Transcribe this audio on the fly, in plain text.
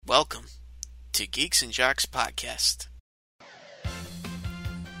welcome to Geeks and Jocks podcast.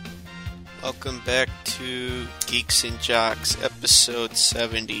 Welcome back to Geeks and Jocks episode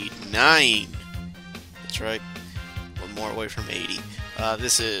 79. That's right, one more away from 80.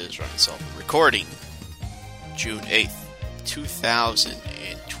 This is Ryan Sullivan recording June 8th,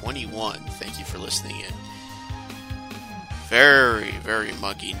 2021. Thank you for listening in. Very, very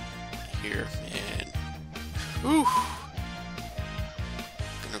muggy here, and whew,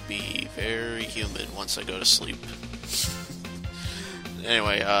 gonna be very humid once I go to sleep.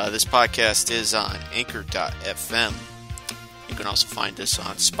 Anyway, this podcast is on Anchor.fm. You can also find us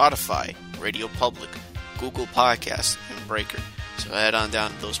on Spotify, Radio Public, Google Podcasts, and Breaker. So head on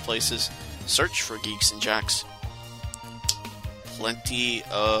down to those places, search for Geeks and Jocks. Plenty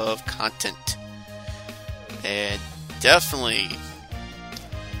of content, and definitely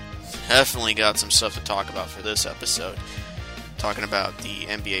got some stuff to talk about for this episode. Talking about the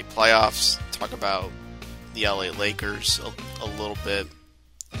NBA playoffs, talk about the LA Lakers a little bit,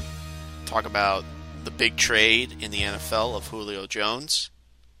 talk about the big trade in the NFL of Julio Jones,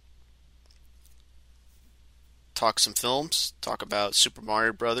 talk some films, talk about Super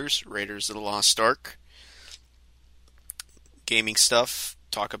Mario Brothers, Raiders of the Lost Ark, gaming stuff,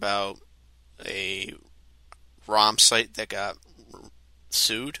 talk about a ROM site that got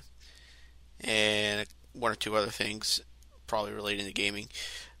sued, and one or two other things probably relating to gaming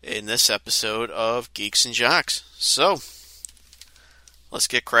in this episode of Geeks and Jocks. So, let's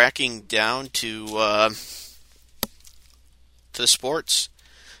get cracking down to the sports.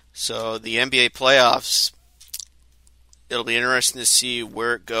 So, the NBA playoffs, it'll be interesting to see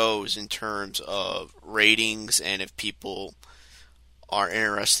where it goes in terms of ratings and if people are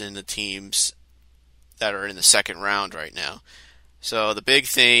interested in the teams that are in the second round right now. So the big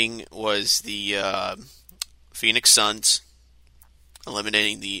thing was the Phoenix Suns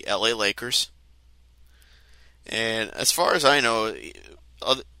eliminating the LA Lakers. And as far as I know,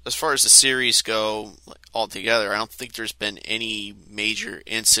 as far as the series go altogether, I don't think there's been any major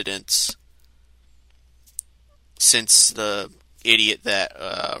incidents since the idiot that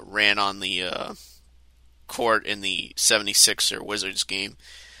ran on the court in the 76er Wizards game.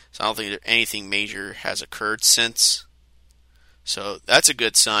 So I don't think anything major has occurred since. So that's a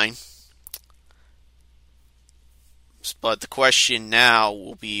good sign. But the question now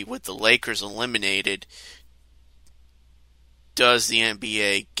will be, with the Lakers eliminated, does the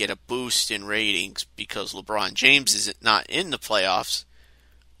NBA get a boost in ratings because LeBron James is not in the playoffs,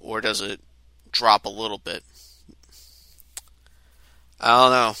 or does it drop a little bit? I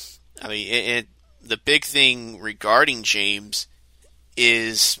don't know. I mean, the big thing regarding James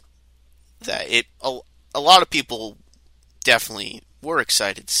is that a lot of people definitely were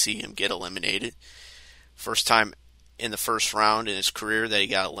excited to see him get eliminated. First time in the first round in his career that he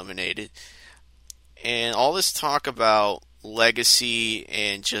got eliminated. And all this talk about legacy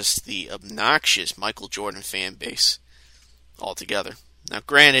and just the obnoxious Michael Jordan fan base altogether. Now,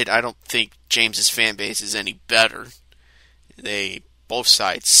 granted, I don't think James's fan base is any better. Both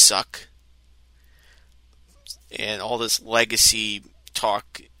sides suck. And all this legacy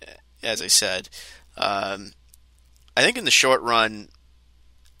talk, as I said, I think in the short run,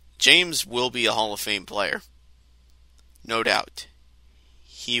 James will be a Hall of Fame player. No doubt.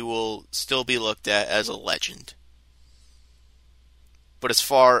 He will still be looked at as a legend. But as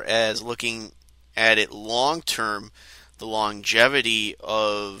far as looking at it long term, the longevity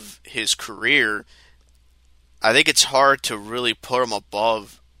of his career, I think it's hard to really put him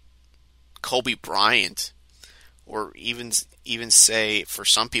above Kobe Bryant, or even say, for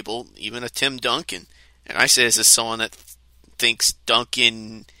some people, even a Tim Duncan. And I say this as someone that thinks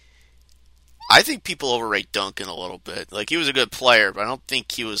Duncan, I think people overrate Duncan a little bit. Like, he was a good player, but I don't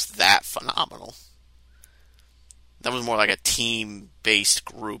think he was that phenomenal. That was more like a team-based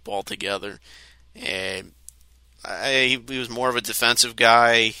group altogether. And he was more of a defensive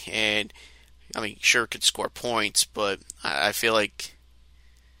guy, and I mean, sure could score points, but I feel like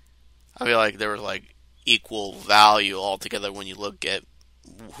there was like equal value altogether when you look at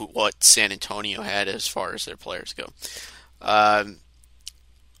what San Antonio had as far as their players go. I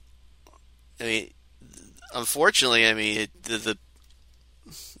mean, unfortunately, I mean,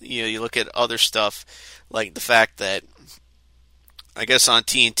 you look at other stuff, like the fact that, I guess on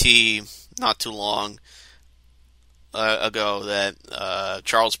TNT not too long ago, that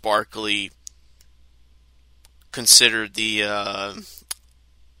Charles Barkley considered the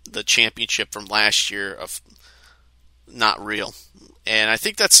championship from last year of not real. And I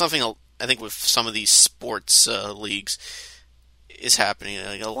think that's something, I think with some of these sports leagues is happening.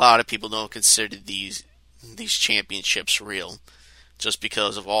 Like, a lot of people don't consider these championships real. just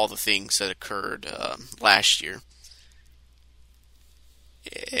because of all the things that occurred last year.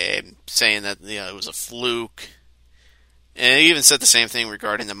 And saying that it was a fluke. And he even said the same thing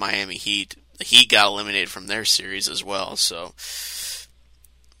regarding the Miami Heat. The Heat got eliminated from their series as well. So,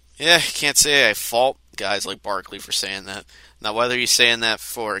 yeah, can't say I fault guys like Barkley for saying that. Now, whether he's saying that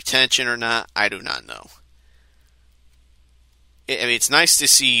for attention or not, I do not know. I mean, it's nice to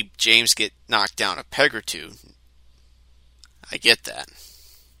see James get knocked down a peg or two. I get that.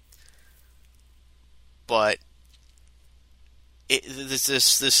 But there's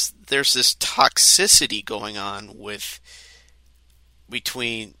this toxicity going on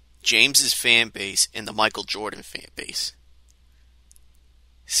between James's fan base and the Michael Jordan fan base.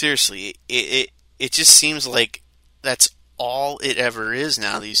 Seriously, it just seems like that's all it ever is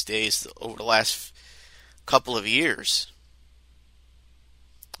now these days over the last couple of years.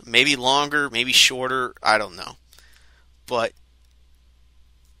 Maybe longer, maybe shorter, I don't know. But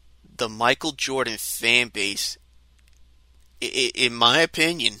the Michael Jordan fan base, in my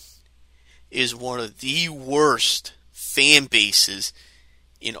opinion, is one of the worst fan bases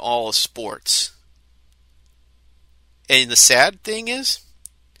in all of sports. And the sad thing is,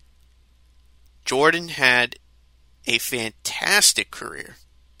 Jordan had a fantastic career.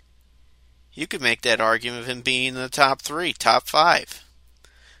 You could make that argument of him being in the top 3, top 5,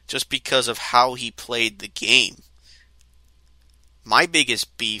 just because of how he played the game. My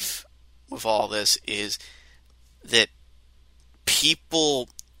biggest beef with all this is that people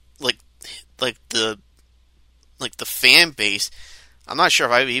like the fan base, I'm not sure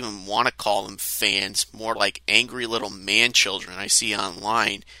if I even want to call them fans, more like angry little man children I see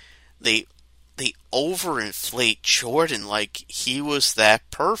online. They overinflate Jordan like he was that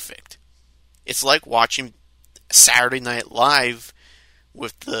perfect. It's like watching Saturday Night Live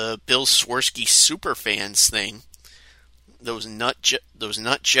with the Bill Swirsky superfans thing. Those nut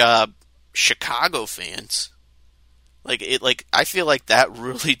job Chicago fans. I feel like that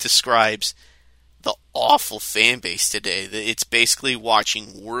really describes the awful fan base today. It's basically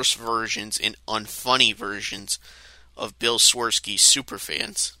watching worse versions and unfunny versions of Bill Swirsky's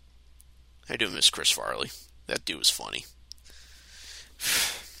superfans. I do miss Chris Farley. That dude was funny.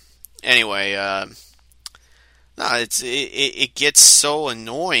 Anyway, it gets so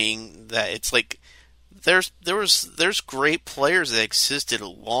annoying that it's like there's great players that existed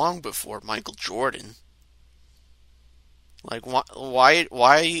long before Michael Jordan. Like why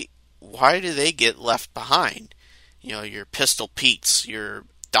do they get left behind? Your Pistol Petes, your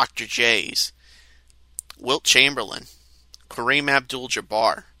Dr. J's, Wilt Chamberlain, Kareem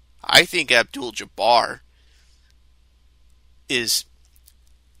Abdul-Jabbar. I think Abdul-Jabbar is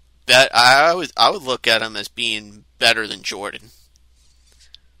I would look at him as being better than Jordan.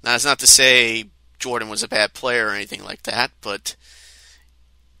 Now, that's not to say Jordan was a bad player or anything like that, but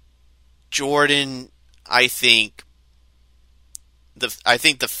Jordan, I think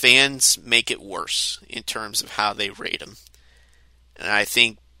the fans make it worse in terms of how they rate him. And I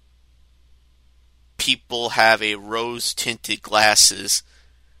think people have a rose-tinted glasses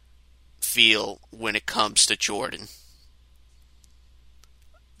feel when it comes to Jordan.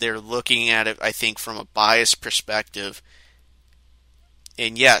 They're looking at it, I think, from a biased perspective.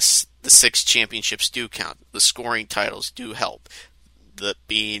 And yes, the 6 championships do count. The scoring titles do help. The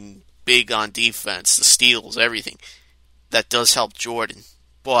being big on defense, the steals, everything. That does help Jordan.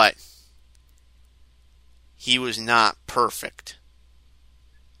 But he was not perfect.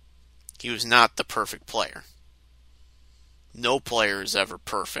 He was not the perfect player. No player is ever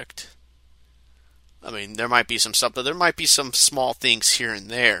perfect. I mean, there might be some stuff, but there might be some small things here and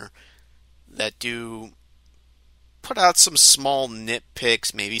there that do put out some small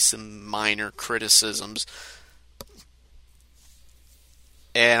nitpicks, maybe some minor criticisms.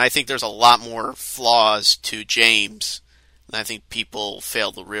 And I think there's a lot more flaws to James than I think people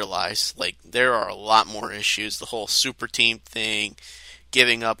fail to realize. Like, there are a lot more issues. The whole super team thing,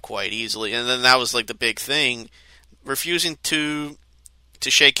 giving up quite easily. And then that was like the big thing, refusing to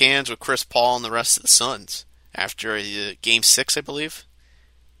shake hands with Chris Paul and the rest of the Suns after Game 6, I believe.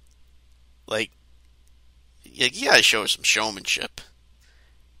 Like, you gotta show some showmanship.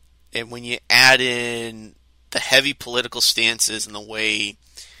 And when you add in the heavy political stances and the way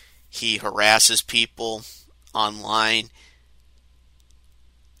he harasses people online,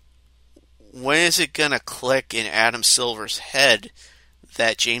 when is it gonna click in Adam Silver's head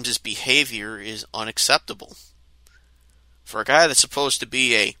that James's behavior is unacceptable? For a guy that's supposed to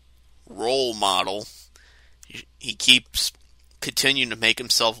be a role model, he keeps continuing to make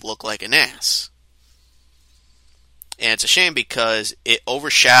himself look like an ass. And it's a shame because it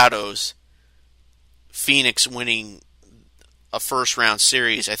overshadows Phoenix winning a first round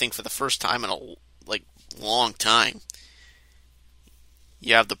series, I think, for the first time in a long time.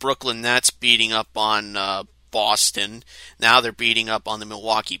 You have the Brooklyn Nets beating up on Boston. Now they're beating up on the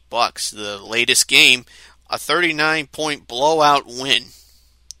Milwaukee Bucks. The latest game, a 39-point blowout win.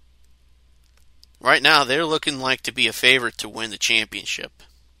 Right now, they're looking like to be a favorite to win the championship.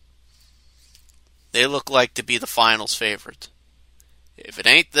 They look like to be the finals favorite. If it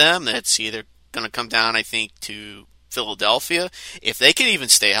ain't them, that's either going to come down, I think, to Philadelphia. If they can even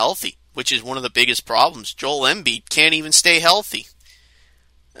stay healthy, which is one of the biggest problems. Joel Embiid can't even stay healthy.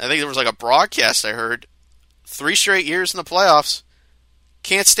 I think there was a broadcast I heard. 3 straight years in the playoffs.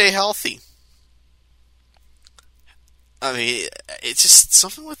 Can't stay healthy. I mean, it's just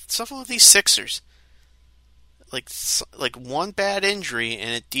something with these Sixers. Like one bad injury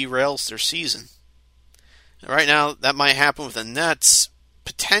and it derails their season. Right now, that might happen with the Nets,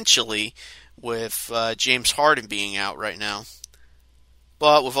 potentially, with James Harden being out right now.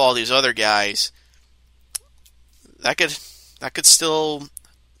 But with all these other guys, that could still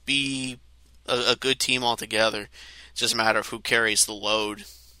be a good team altogether. It's just a matter of who carries the load.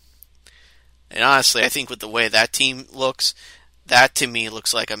 And honestly, I think with the way that team looks, that to me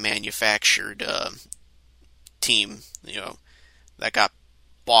looks like a manufactured team, that got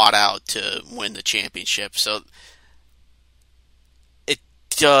bought out to win the championship. So it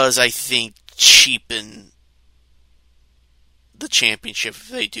does, I think, cheapen the championship if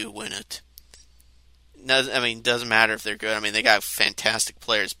they do win it. It doesn't matter if they're good. I mean, they got fantastic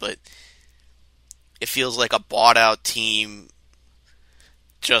players, but it feels like a bought out team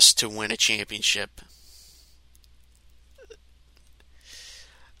just to win a championship.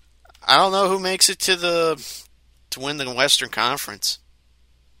 I don't know who makes it to win the Western Conference.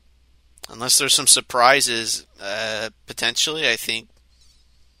 Unless there's some surprises, potentially, I think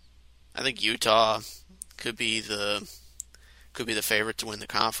Utah could be the favorite to win the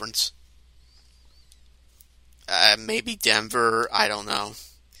conference. Maybe Denver. I don't know.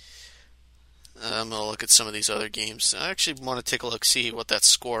 I'm gonna look at some of these other games. I actually want to take a look, see what that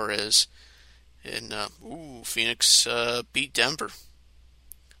score is. And Phoenix beat Denver.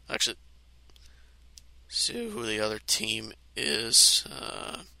 Actually, see who the other team is.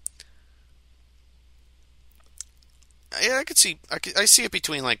 Yeah, I see it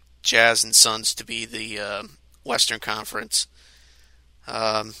between Jazz and Suns to be the Western Conference.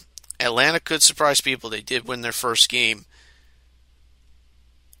 Atlanta could surprise people. They did win their first game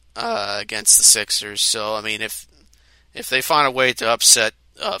against the Sixers. So I mean, if they find a way to upset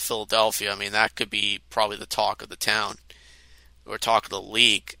Philadelphia, I mean that could be probably the talk of the town or talk of the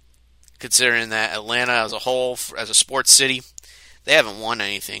league. Considering that Atlanta as a whole, as a sports city, they haven't won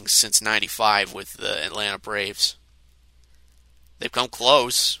anything since '95 with the Atlanta Braves. They've come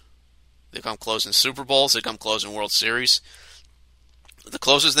close. They've come close in Super Bowls. They've come close in World Series. The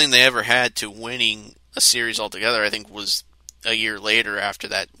closest thing they ever had to winning a series altogether, I think, was a year later after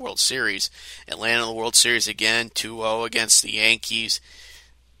that World Series. Atlanta in the World Series again, 2-0 against the Yankees.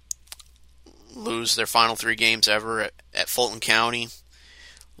 Lose their final 3 games ever at Fulton County.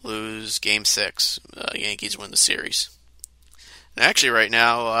 Lose Game 6. Yankees win the series. And actually right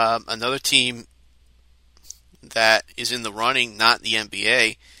now, another team that is in the running, not the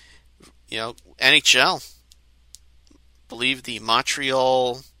NBA, NHL. I believe the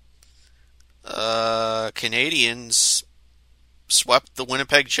Montreal Canadiens swept the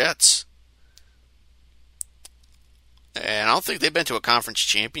Winnipeg Jets. And I don't think they've been to a conference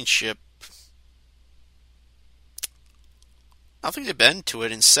championship. I don't think they've been to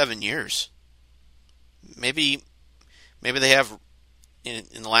it in 7 years. Maybe they have in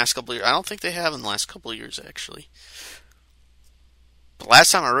the last couple of years. I don't think they have in the last couple of years, actually. The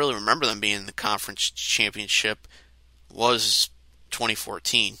last time I really remember them being in the conference championship was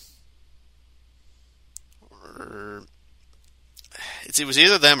 2014. It was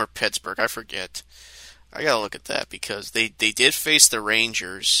either them or Pittsburgh. I forget. I gotta look at that because they did face the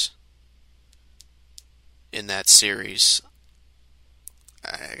Rangers in that series.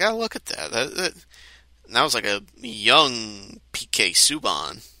 I gotta look at that. That was like a young PK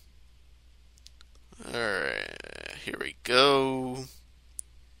Subban. Alright, here we go.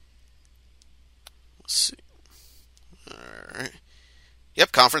 Let's see. Alright.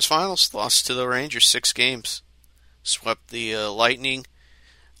 Yep, conference finals. Lost to the Rangers 6 games. Swept the Lightning.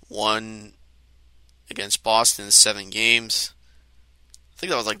 Won against Boston 7 games. I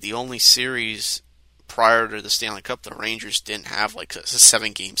think that was the only series prior to the Stanley Cup the Rangers didn't have a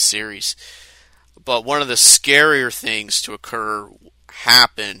 7-game series. But one of the scarier things to occur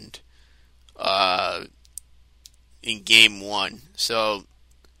happened in Game 1. So,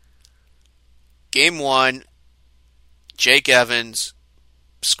 Game 1, Jake Evans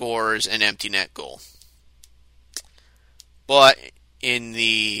scores an empty net goal. But in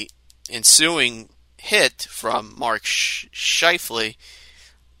the ensuing hit from Mark Scheifele,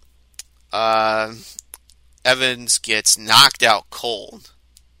 Evans gets knocked out cold.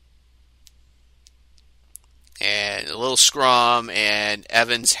 And a little scrum, and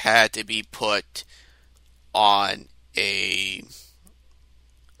Evans had to be put on a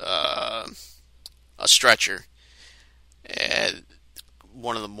stretcher. And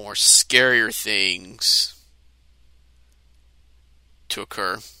one of the more scarier things to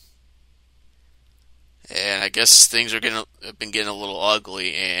occur. And I guess things have been getting a little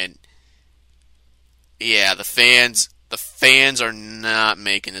ugly, and yeah, the fans are not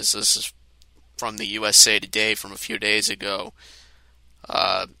making this. This is from the USA Today from a few days ago.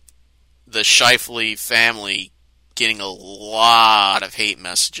 The Scheifele family getting a lot of hate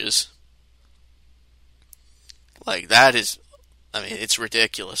messages. Like, that is, I mean, it's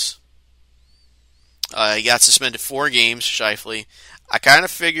ridiculous. He got suspended 4 games, Scheifele. I kind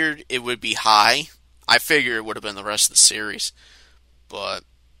of figured it would be high. I figured it would have been the rest of the series. But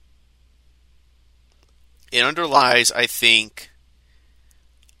it underlies, I think,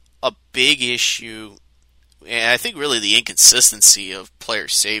 a big issue, and I think really the inconsistency of player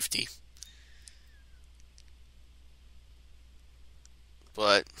safety.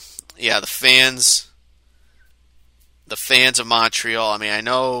 But yeah, the fans of Montreal, I mean, I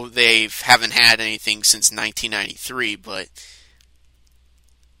know they haven't had anything since 1993, but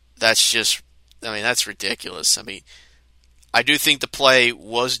that's ridiculous. I mean, I do think the play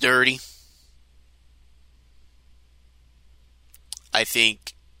was dirty. I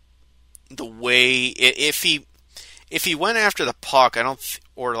think the way, if he went after the puck,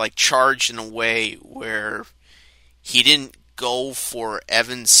 or like charged in a way where he didn't go for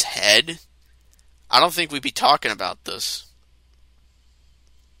Evans' head, I don't think we'd be talking about this.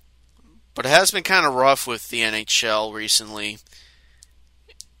 But it has been kind of rough with the NHL recently.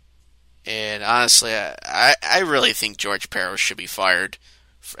 And honestly, I really think George Parros should be fired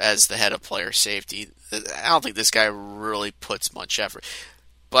as the head of player safety. I don't think this guy really puts much effort.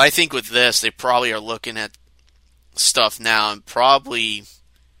 But I think with this, they probably are looking at stuff now and probably,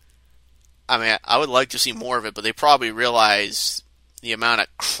 I mean, I would like to see more of it, but they probably realize the amount of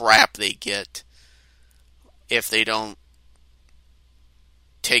crap they get if they don't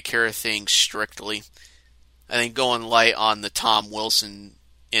take care of things strictly. I think going light on the Tom Wilson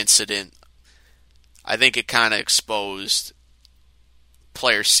incident, I think it kind of exposed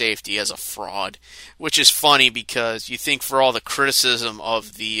player safety as a fraud, which is funny because you think for all the criticism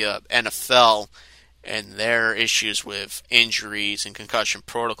of the NFL and their issues with injuries and concussion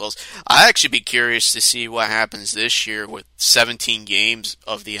protocols, I'd actually be curious to see what happens this year with 17 games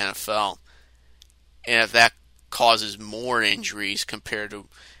of the NFL, and if that causes more injuries compared to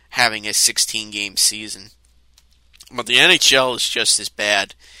having a 16-game season. But the NHL is just as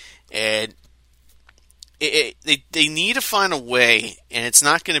bad, and they need to find a way, and it's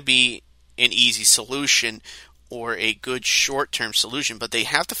not going to be an easy solution or a good short-term solution, but they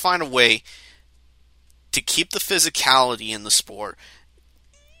have to find a way to keep the physicality in the sport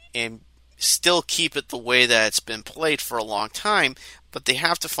and still keep it the way that it's been played for a long time, but they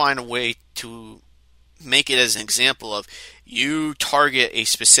have to find a way to make it as an example of you target a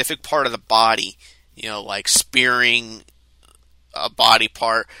specific part of the body, like spearing a body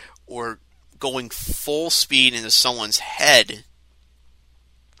part or going full speed into someone's head,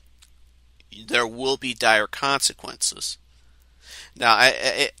 there will be dire consequences. Now,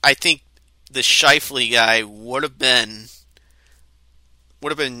 I think the Scheifele guy would have been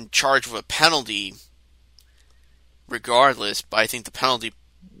charged with a penalty regardless, but I think the penalty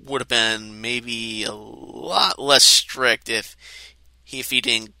would have been maybe a lot less strict if he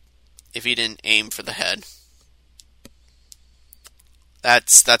didn't aim for the head.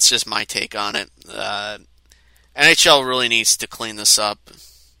 That's just my take on it. NHL really needs to clean this up.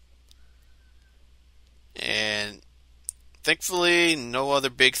 And thankfully, no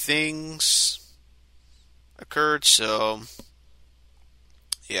other big things occurred, so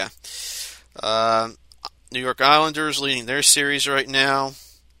yeah. New York Islanders leading their series right now.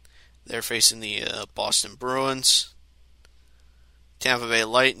 They're facing the Boston Bruins. Tampa Bay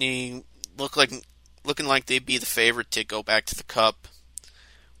Lightning looking like they'd be the favorite to go back to the Cup.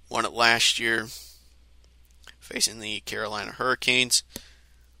 Won it last year, facing the Carolina Hurricanes.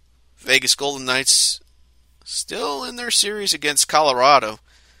 Vegas Golden Knights still in their series against Colorado,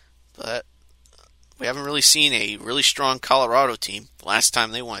 but we haven't really seen a really strong Colorado team. The last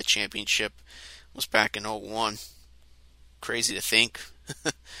time they won a championship was back in 2001. Crazy to think.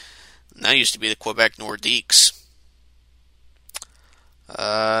 And that used to be the Quebec Nordiques.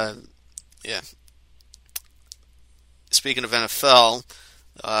 Uh, yeah. Speaking of NFL,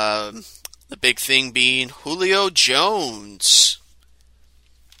 the big thing being Julio Jones.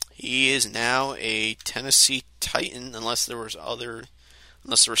 He is now a Tennessee Titan, unless there was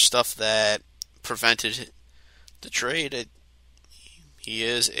stuff that prevented the trade. He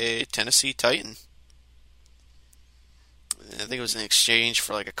is a Tennessee Titan. I think it was in exchange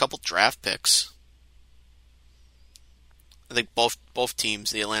for like a couple draft picks. I think both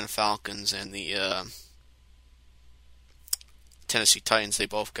teams, the Atlanta Falcons and the Tennessee Titans, they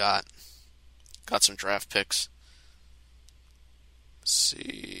both got some draft picks. Let's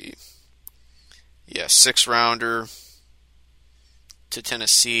see, yeah, 6th-rounder to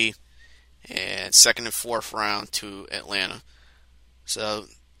Tennessee, and 2nd and 4th round to Atlanta. So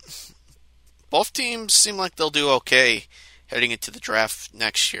both teams seem like they'll do okay heading into the draft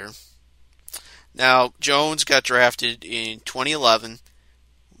next year. Now, Jones got drafted in 2011,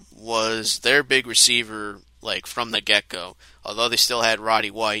 was their big receiver like from the get-go, although they still had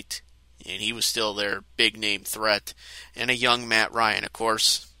Roddy White, and he was still their big-name threat, and a young Matt Ryan. Of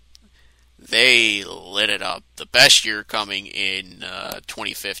course, they lit it up. The best year coming in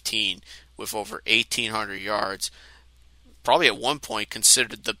 2015 with over 1,800 yards. Probably at one point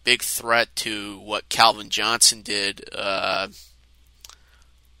considered the big threat to what Calvin Johnson did back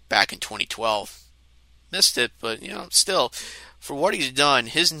in 2012. Missed it, but still, for what he's done,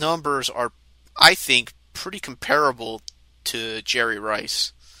 his numbers are, I think, pretty comparable to Jerry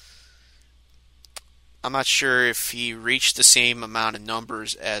Rice. I'm not sure if he reached the same amount of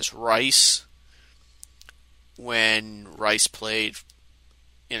numbers as Rice when Rice played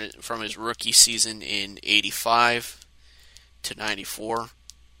from his rookie season in 85 to 94,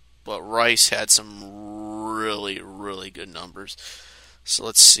 but Rice had some really, really good numbers. So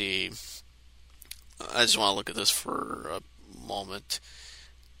let's see. I just want to look at this for a moment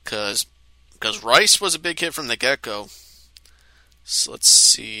because Rice was a big hit from the get-go. So let's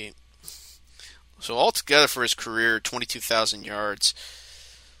see. So altogether for his career, 22,000 yards.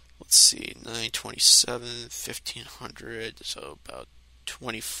 Let's see, 927, 1,500, so about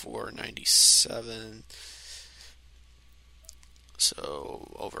 2497.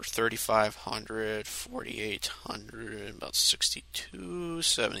 So over 3,500, 4,800, about 62,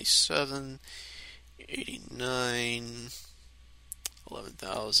 77, 89,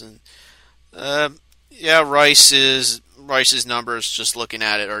 11,000. Yeah, Rice's numbers, just looking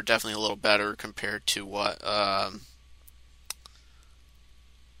at it, are definitely a little better compared to what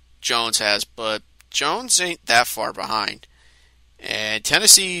Jones has, but Jones ain't that far behind. And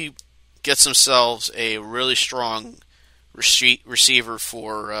Tennessee gets themselves a really strong receiver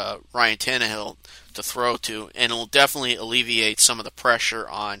for Ryan Tannehill to throw to, and it'll definitely alleviate some of the pressure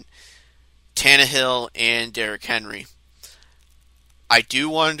on Tannehill and Derrick Henry. I do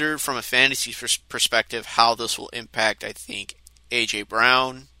wonder, from a fantasy perspective, how this will impact, I think, A.J.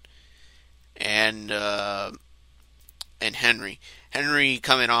 Brown and Henry. Henry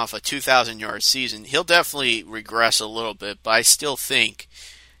coming off a 2,000-yard season, he'll definitely regress a little bit, but I still think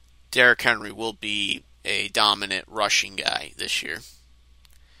Derrick Henry will be a dominant rushing guy this year.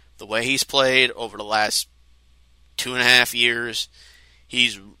 The way he's played over the last 2.5 years,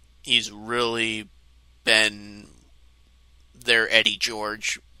 he's really been their Eddie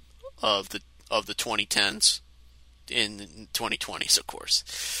George of the 2010s in 2020s, of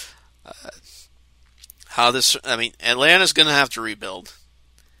course. Atlanta's going to have to rebuild.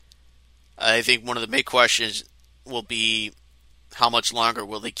 I think one of the big questions will be how much longer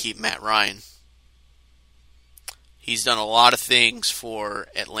will they keep Matt Ryan? He's done a lot of things for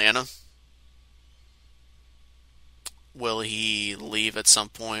Atlanta. Will he leave at some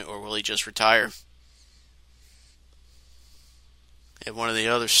point, or will he just retire? And one of the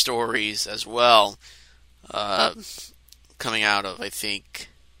other stories as well, coming out of, I think,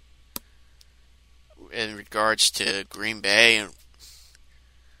 in regards to Green Bay, and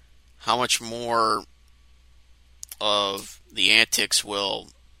how much more of the antics will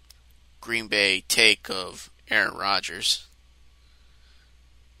Green Bay take of Aaron Rodgers?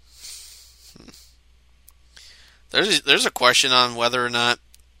 There's a question on whether or not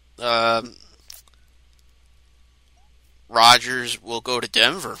Rodgers will go to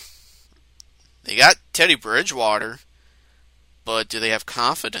Denver. They got Teddy Bridgewater, but do they have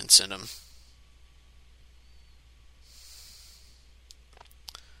confidence in him?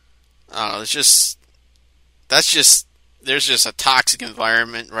 I don't know. There's just a toxic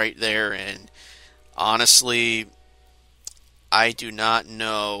environment right there, and honestly, I do not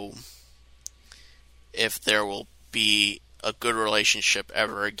know if there will be a good relationship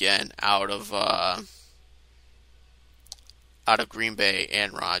ever again out of out of Green Bay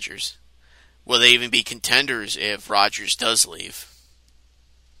and Rodgers? Will they even be contenders if Rodgers does leave?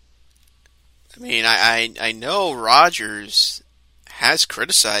 I mean, I know Rodgers has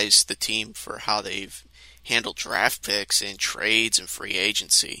criticized the team for how they've handled draft picks and trades and free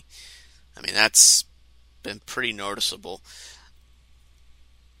agency. I mean, that's been pretty noticeable.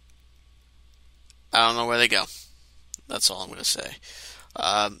 I don't know where they go. That's all I'm going to say.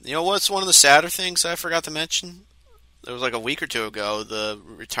 You know what's one of the sadder things I forgot to mention? It was like a week or two ago, the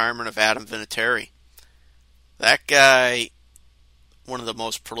retirement of Adam Vinatieri. That guy, one of the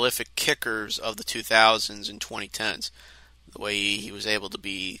most prolific kickers of the 2000s and 2010s. The way he was able to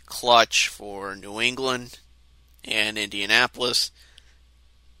be clutch for New England and Indianapolis.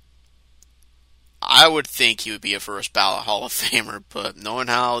 I would think he would be a first ballot Hall of Famer, but knowing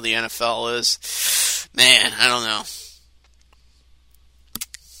how the NFL is, man, I don't know.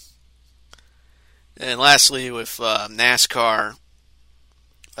 And lastly, with NASCAR,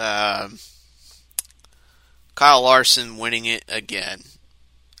 Kyle Larson winning it again,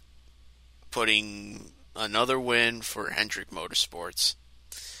 putting another win for Hendrick Motorsports.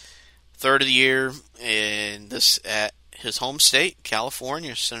 Third of the year, and this at his home state,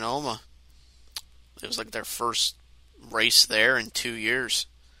 California, Sonoma. It was like their first race there in 2 years.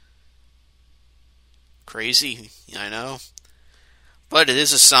 Crazy, I know. But it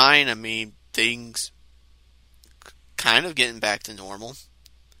is a sign. I mean, things kind of getting back to normal.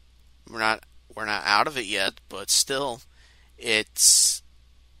 We're not out of it yet, but still, it's.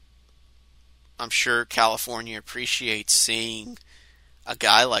 I'm sure California appreciates seeing a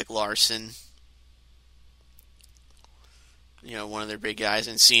guy like Larson, you know, one of their big guys,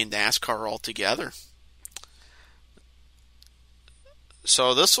 and seeing NASCAR all together.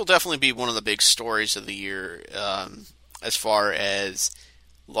 So this will definitely be one of the big stories of the year, as far as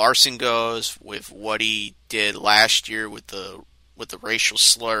Larson goes, with what he did last year with the racial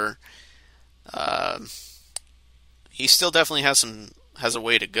slur. He still definitely has a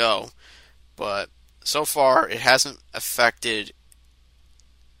way to go, but so far it hasn't affected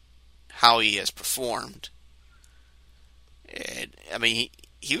how he has performed. And I mean,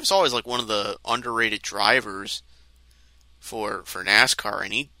 he was always like one of the underrated drivers for NASCAR,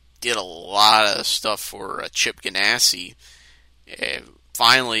 and he did a lot of stuff for Chip Ganassi.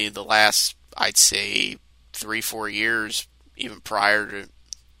 Finally, the last, I'd say, 3-4 years, even prior to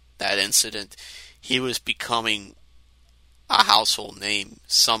that incident, he was becoming a household name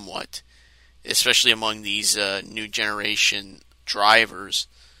somewhat, especially among these new generation drivers,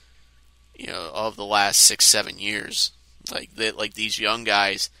 you know, of the last 6-7 years. Like these young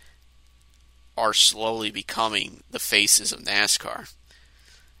guys are slowly becoming the faces of NASCAR.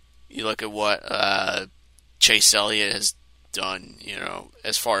 You look at what Chase Elliott has done, you know,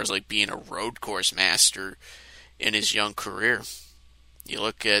 as far as like being a road course master in his young career. You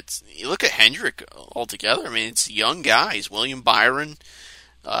look at Hendrick altogether. I mean, it's young guys. William Byron,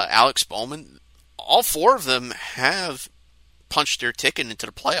 Alex Bowman, all four of them have punched their ticket into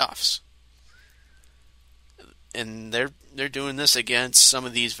the playoffs, and they're doing this against some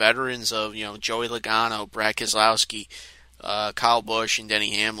of these veterans of, you know, Joey Logano, Brad Keselowski, Kyle Busch, and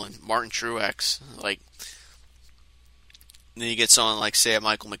Denny Hamlin, Martin Truex. Like, then you get someone like, say,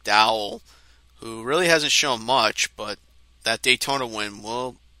 Michael McDowell, who really hasn't shown much, but that Daytona win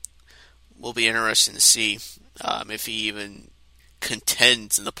will be interesting to see if he even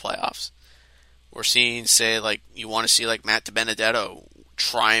contends in the playoffs. We're seeing, say, like, you want to see like Matt DiBenedetto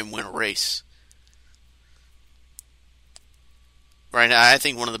try and win a race. Right now, I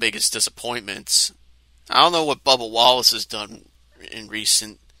think one of the biggest disappointments, I don't know what Bubba Wallace has done in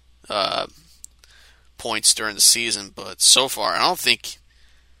recent points during the season, but so far, I don't think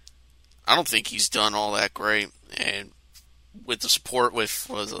he's done all that great. And with the support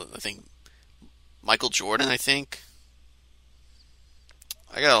with, I think, Michael Jordan, I think.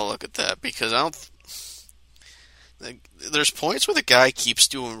 I gotta look at that, because there's points where the guy keeps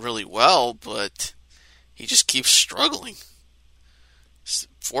doing really well, but he just keeps struggling.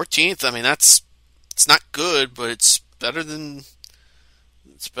 14th, I mean, it's not good, but it's better than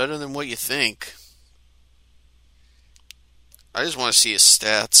what you think. I just want to see his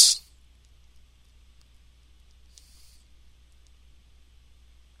stats.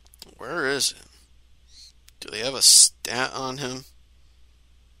 Where is it? Do they have a stat on him?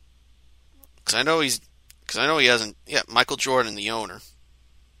 Because I know he hasn't. Yeah, Michael Jordan, the owner.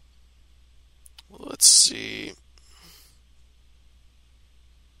 Let's see.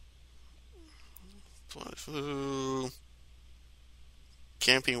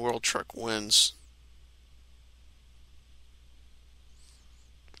 Camping World Truck wins.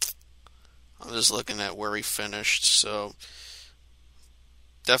 I'm just looking at where he finished. So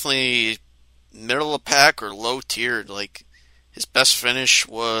definitely middle of the pack or low tiered. Like his best finish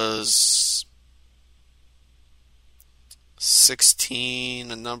was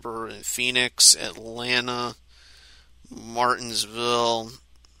 16, a number in Phoenix, Atlanta, Martinsville,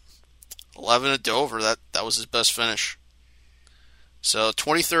 11 at Dover. That was his best finish. So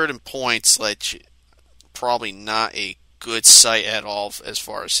 23rd in points, like probably not a good sight at all as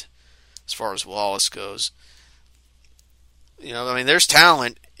far as Wallace goes. I mean, there's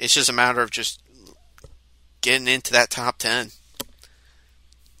talent. It's just a matter of just getting into that top 10.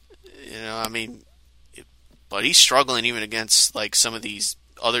 I mean, but he's struggling even against like some of these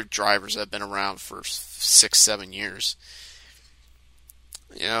other drivers that have been around for 6, 7 years.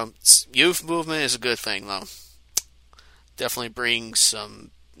 Youth movement is a good thing, though. Definitely brings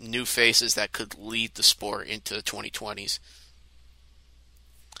some new faces that could lead the sport into the 2020s.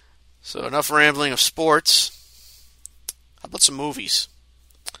 So enough rambling of sports. How about some movies?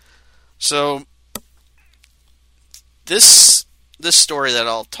 So this story that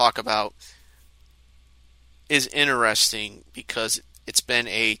I'll talk about is interesting because it's been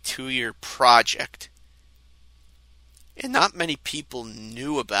a 2-year project. And not many people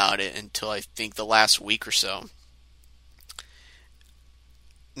knew about it until I think the last week or so.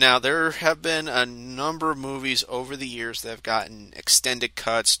 Now, there have been a number of movies over the years that have gotten extended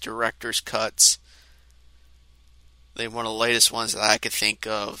cuts, director's cuts. One of the latest ones that I could think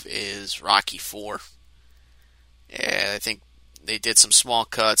of is Rocky IV. And I think they did some small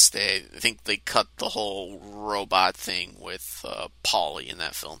cuts. I think they cut the whole robot thing with Paulie in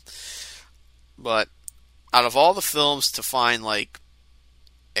that film. But out of all the films to find like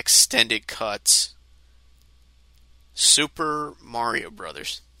extended cuts, Super Mario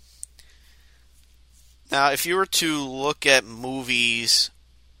Brothers. Now, if you were to look at movies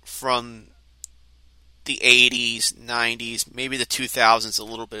from the 80s, 90s, maybe the 2000s a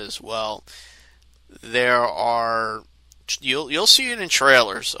little bit as well, you'll see it in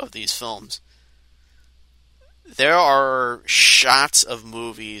trailers of these films. There are shots of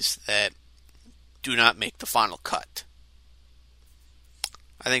movies that do not make the final cut.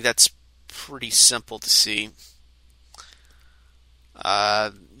 I think that's pretty simple to see.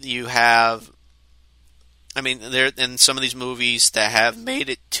 You have, there in some of these movies that have made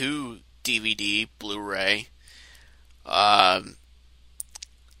it to DVD, Blu-ray,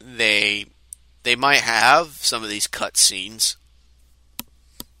 they might have some of these cut scenes.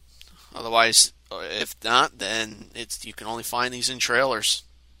 Otherwise, if not, then you can only find these in trailers.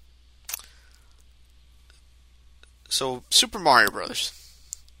 So, Super Mario Brothers.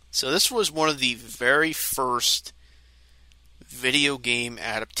 So this was one of the very first video game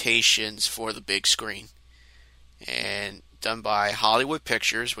adaptations for the big screen, and done by Hollywood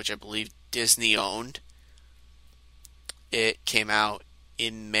Pictures, which I believe Disney owned. It came out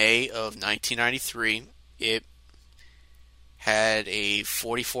in May of 1993. It had a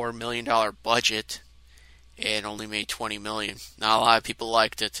 $44 million budget and only made $20 million. Not a lot of people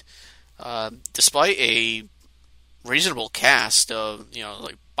liked it. Despite a reasonable cast of,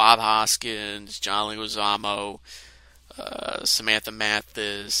 like Bob Hoskins, John Leguizamo, Samantha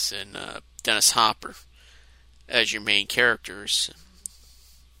Mathis, and Dennis Hopper as your main characters.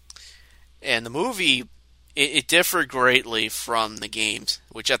 And the movie, it differed greatly from the games,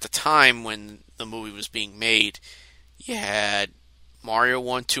 which at the time when the movie was being made, you had Mario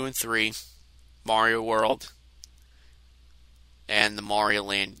 1, 2, and 3, Mario World, and the Mario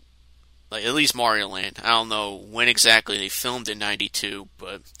Land. Like, at least Mario Land. I don't know when exactly they filmed in 92,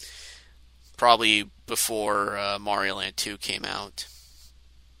 but probably before Mario Land 2 came out.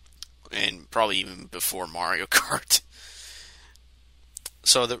 And probably even before Mario Kart.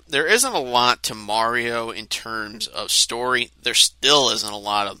 So there isn't a lot to Mario in terms of story. There still isn't a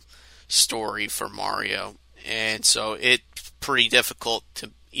lot of story for Mario. And so it's pretty difficult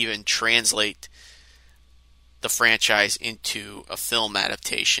to even translate the franchise into a film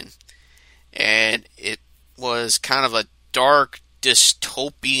adaptation. And it was kind of a dark,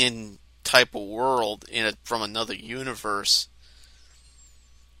 dystopian type of world from another universe.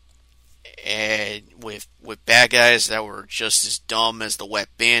 And with bad guys that were just as dumb as the Wet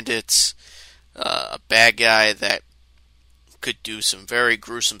Bandits, a bad guy that could do some very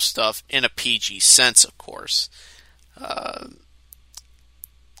gruesome stuff in a PG sense, of course.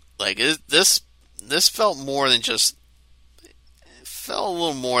 This felt more than just a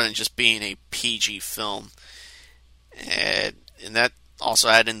little more than just being a PG film, and that also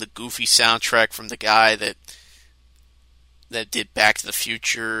had in the goofy soundtrack from the guy that did Back to the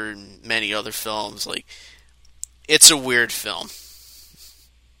Future and many other films. Like, it's a weird film.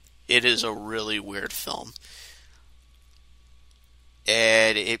 It is a really weird film.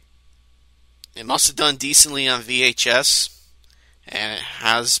 and it must have done decently on VHS, and it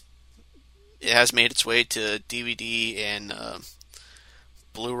has made its way to DVD and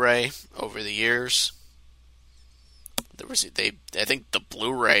Blu-ray over the years. I think the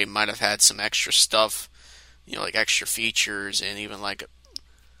Blu-ray might have had some extra stuff, like extra features and even like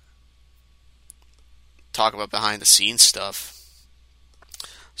talk about behind the scenes stuff.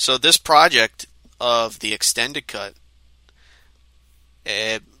 So this project of the extended cut,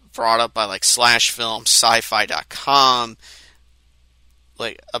 brought up by like Slash Film, Sci-Fi.com,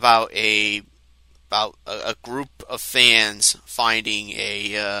 like about a group of fans finding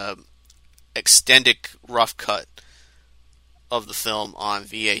a extended rough cut of the film on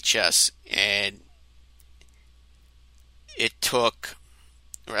VHS, and it took,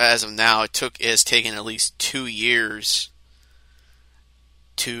 or as of now, it has taken at least 2 years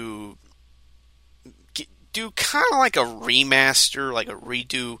to do kind of like a remaster, like a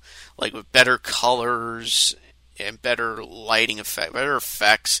redo, like with better colors and better lighting effect, better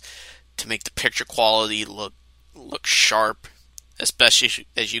effects to make the picture quality look sharp, as best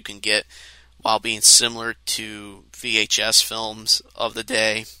as you can get, while being similar to VHS films of the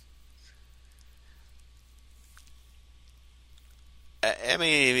day. I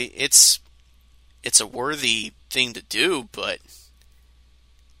mean, it's a worthy thing to do, but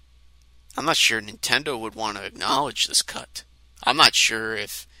I'm not sure Nintendo would want to acknowledge this cut. I'm not sure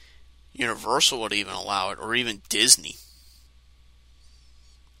if Universal would even allow it, or even Disney.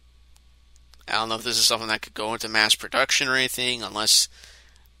 I don't know if this is something that could go into mass production or anything, unless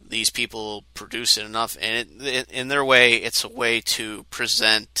these people produce it enough. And in their way, it's a way to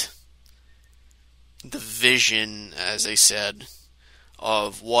present the vision, as they said,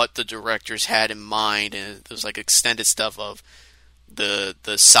 of what the directors had in mind. And it was like extended stuff of the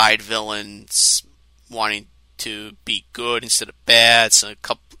side villains wanting to be good instead of bad. So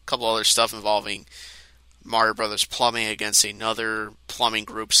a couple other stuff involving Mario Brothers Plumbing against another plumbing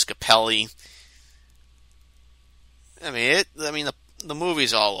group, Scapelli. I mean, the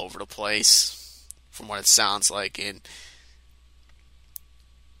movie's all over the place, from what it sounds like, and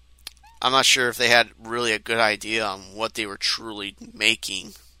I'm not sure if they had really a good idea on what they were truly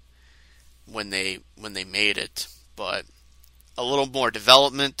making when they made it, but a little more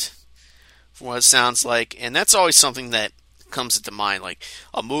development, from what it sounds like, and that's always something that comes into mind. Like,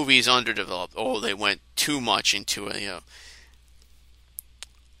 a movie's underdeveloped. Oh, they went too much into it.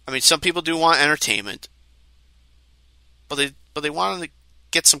 I mean, some people do want entertainment, but they wanted to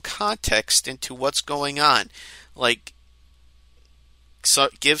get some context into what's going on. Like, so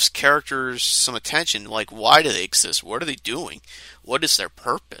it gives characters some attention. Like, why do they exist? What are they doing? What is their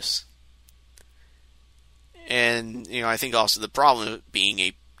purpose? And, I think also the problem of it being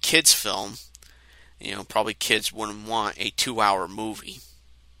a kids' film, probably kids wouldn't want a 2-hour movie.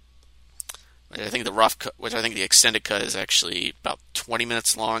 I think the rough cut, which I think the extended cut is actually about 20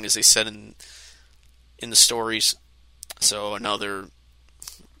 minutes long, as they said in the stories. So another,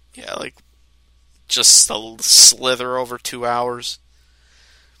 like just a slither over 2 hours.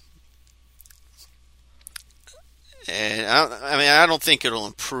 And I don't think it'll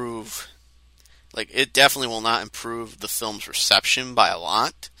improve. Like, it definitely will not improve the film's reception by a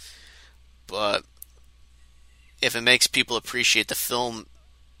lot. But if it makes people appreciate the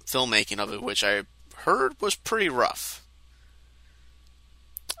filmmaking of it, which I heard was pretty rough,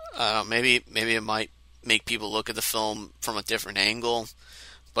 maybe it might make people look at the film from a different angle.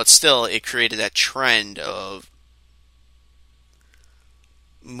 But still, it created that trend of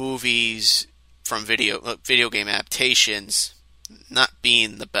movies from video game adaptations not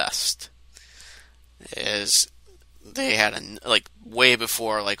being the best, as they had way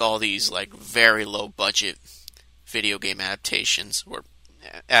before, like, all these like very low budget video game adaptations, or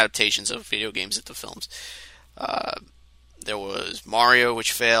adaptations of video games into films. There was Mario,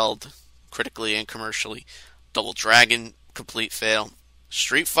 which failed critically and commercially. Double Dragon, complete fail.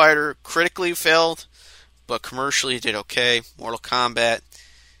 Street Fighter, critically failed, but commercially did okay. Mortal Kombat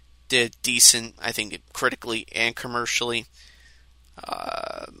did decent, I think, critically and commercially.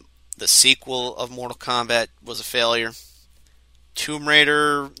 The sequel of Mortal Kombat was a failure. Tomb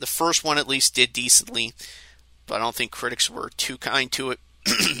Raider, the first one at least, did decently, but I don't think critics were too kind to it.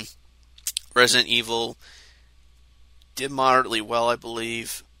 Resident Evil did moderately well, I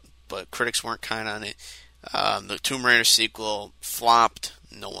believe, but critics weren't kind on it. The Tomb Raider sequel flopped.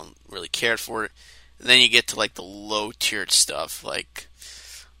 No one really cared for it. And then you get to like the low-tiered stuff, like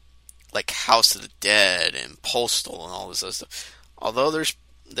House of the Dead and Postal and all this other stuff. Although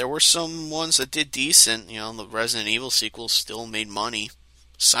there were some ones that did decent. The Resident Evil sequel still made money.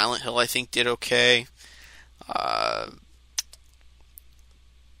 Silent Hill, I think, did okay.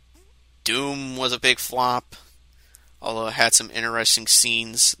 Doom was a big flop, although it had some interesting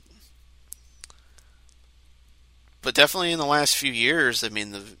scenes. But definitely in the last few years, I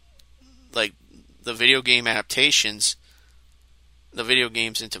mean, the video game adaptations, the video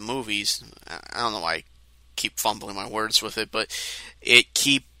games into movies. I don't know why I keep fumbling my words with it, but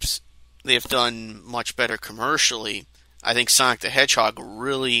they've done much better commercially. I think Sonic the Hedgehog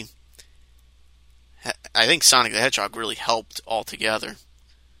really helped altogether,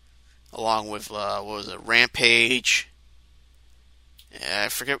 along with what was it, Rampage. I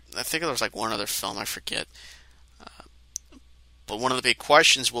forget. I think there was like one other film. I forget. But one of the big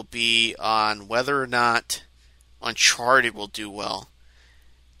questions will be on whether or not Uncharted will do well.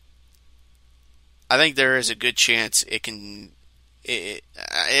 I think there is a good chance it can.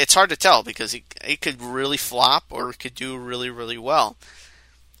 It's hard to tell because it could really flop or it could do really, really well.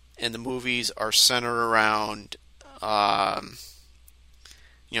 And the movies are centered around,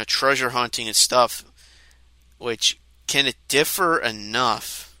 treasure hunting and stuff. Which, can it differ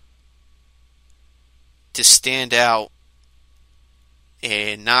enough to stand out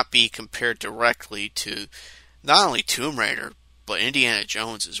and not be compared directly to not only Tomb Raider, but Indiana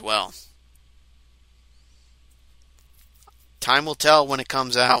Jones as well? Time will tell when it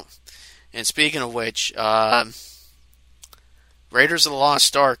comes out. And speaking of which, Raiders of the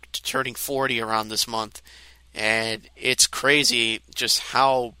Lost Ark turning 40 around this month. And it's crazy just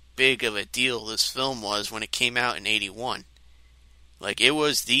how big of a deal this film was when it came out in 81. Like, it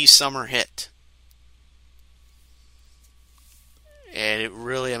was the summer hit. And it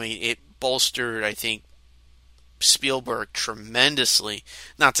really, it bolstered, I think, Spielberg tremendously.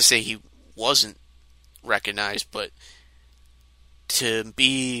 Not to say he wasn't recognized, but to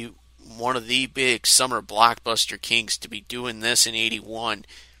be one of the big summer blockbuster kings, to be doing this in 81,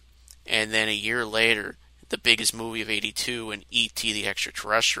 and then a year later, the biggest movie of 82 and E.T. the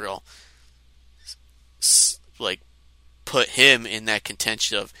Extraterrestrial, like, put him in that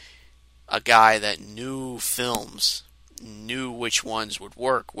contention of a guy that knew films, knew which ones would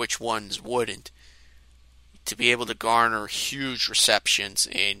work, which ones wouldn't, to be able to garner huge receptions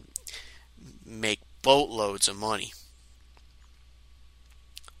and make boatloads of money.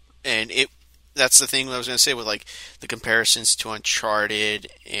 And that's the thing that I was going to say with, like, the comparisons to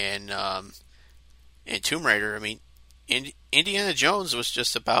Uncharted and Tomb Raider. Indiana Jones was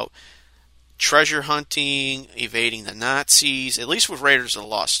just about treasure hunting, evading the Nazis, at least with Raiders of the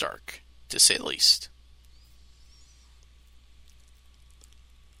Lost Ark, to say the least.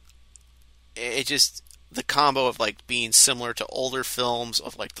 It just, the combo of, like, being similar to older films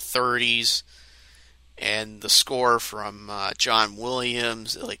of, like, the 30s, and the score from John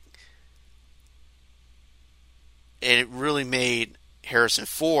Williams, like, and it really made Harrison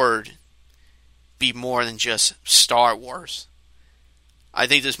Ford be more than just Star Wars. I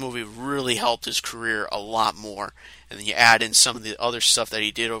think this movie really helped his career a lot more. And then you add in some of the other stuff that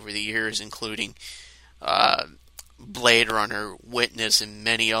he did over the years, including Blade Runner, Witness, and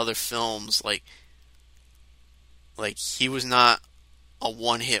many other films. Like he was not a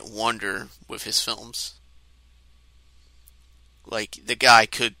one-hit wonder with his films. Like, the guy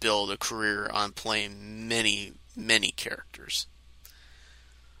could build a career on playing many, many characters.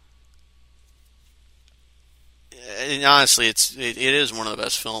 And honestly, it is one of the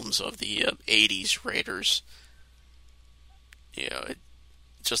best films of the 80s Raiders.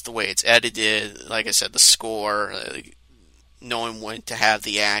 Just the way it's edited, like I said, the score, knowing when to have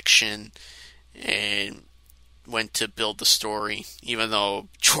the action, and when to build the story, even though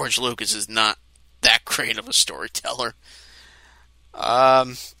George Lucas is not that great of a storyteller.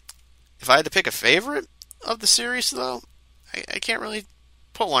 If I had to pick a favorite of the series, though, I can't really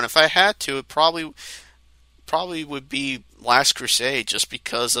put one. If I had to, it probably would be Last Crusade, just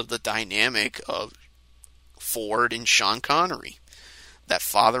because of the dynamic of Ford and Sean Connery. That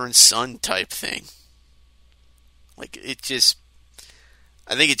father and son type thing. Like, I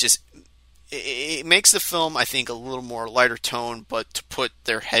think it makes the film, I think, a little more lighter tone, but to put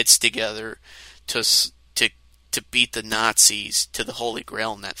their heads together to beat the Nazis to the Holy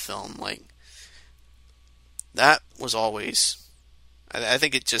Grail in that film, like, that was always, I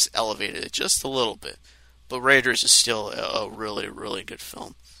think it just elevated it just a little bit. But Raiders is still a really, really good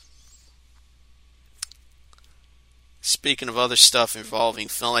film. Speaking of other stuff involving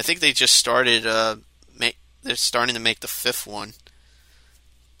film, I think they just started, they're starting to make the fifth one.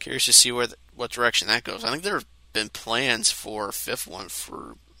 Curious to see what direction that goes. I think there have been plans for a fifth one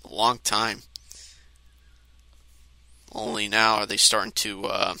for a long time. Only now are they starting to,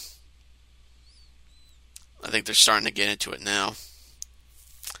 I think they're starting to get into it now.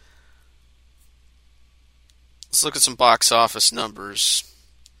 Let's look at some box office numbers.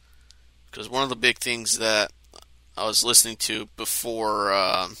 Because one of the big things that I was listening to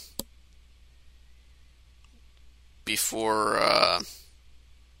before before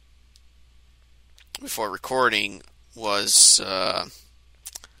recording was the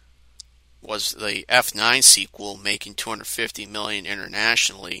F9 sequel making 250 million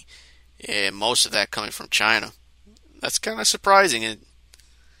internationally, and most of that coming from China. That's kind of surprising. It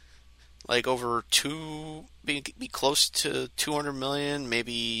like over be close to 200 million.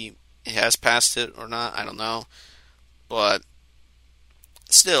 Maybe it has passed it or not. I don't know, but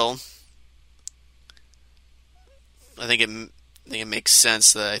still, I think it makes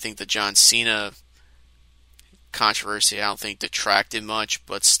sense that I think the John Cena controversy I don't think detracted much,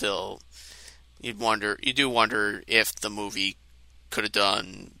 but still, you do wonder if the movie could have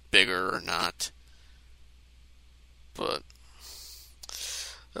done bigger or not. But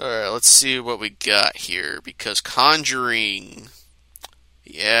alright, let's see what we got here, because Conjuring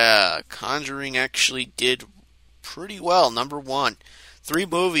actually did pretty well. Number one, 3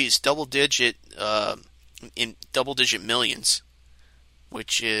 movies, in double digit millions,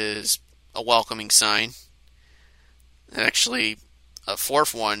 which is a welcoming sign. And actually, a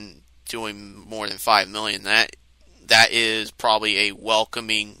 4th one doing more than 5 million. That is probably a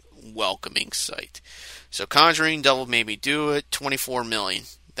welcoming sight. So Conjuring, Devil Made Me Do It, 24 million.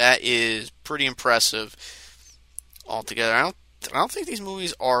 That is pretty impressive altogether. I don't think these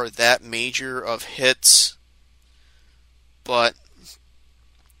movies are that major of hits, but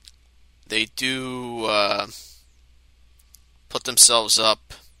they do put themselves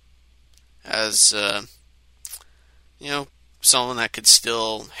up as someone that could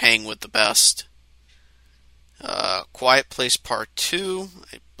still hang with the best. Quiet Place Part 2,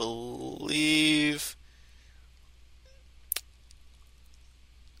 I believe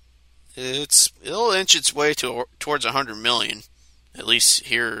it'll inch its way towards 100 million, at least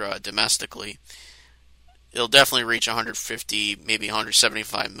here domestically. It'll definitely reach 150, maybe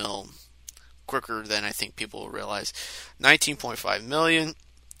 175 mil quicker than I think people will realize. 19.5 million.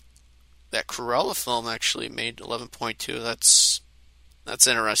 That Cruella film actually made 11.2. That's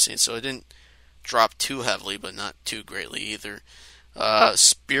interesting. So it didn't drop too heavily, but not too greatly either.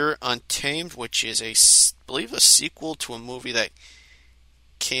 Spirit Untamed, which is I believe a sequel to a movie that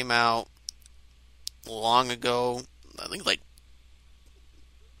came out long ago. I think like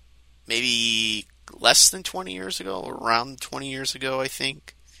maybe less than 20 years ago, or around 20 years ago, I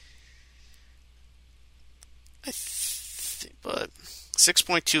think. But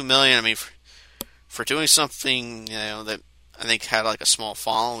 6.2 million. I mean, for doing something that I think had like a small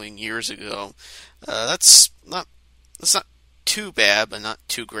following years ago, that's not too bad, but not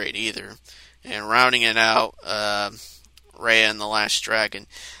too great either. And rounding it out, Raya and the Last Dragon.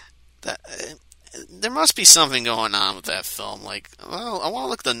 There must be something going on with that film. Like, well, I want to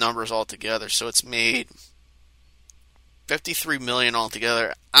look at the numbers all together. So it's made 53 million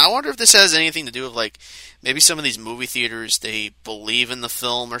altogether. I wonder if this has anything to do with, like, maybe some of these movie theaters, they believe in the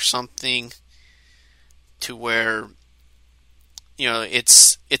film or something, to where,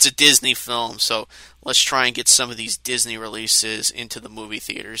 it's a Disney film, so let's try and get some of these Disney releases into the movie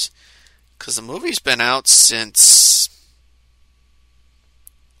theaters. Because the movie's been out since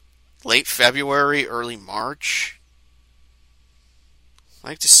late February, early March. I'd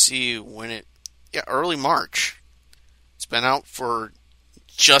like to see early March. It's been out for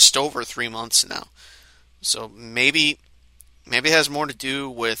just over 3 months now. So maybe it has more to do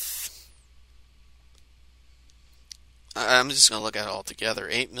with... I'm just going to look at it all together.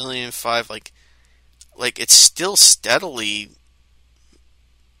 8 million, 5, like it's still steadily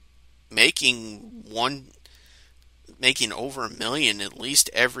making over 1 million at least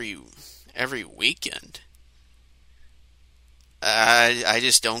every weekend. I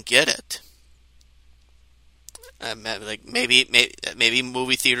just don't get it. Like maybe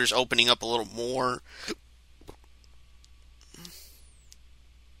movie theaters opening up a little more.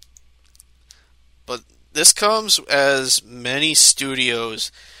 But this comes as many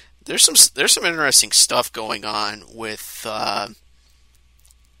studios. There's some interesting stuff going on with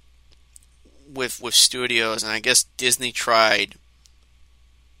studios, and I guess Disney tried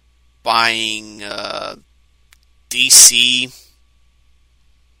buying DC.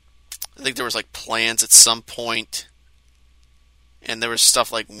 I think there was like plans at some point, and there was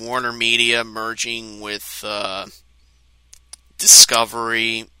stuff like Warner Media merging with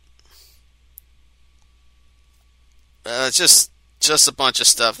Discovery. Just a bunch of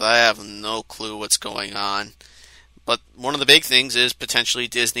stuff that I have no clue what's going on. But one of the big things is potentially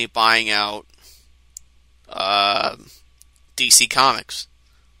Disney buying out DC Comics.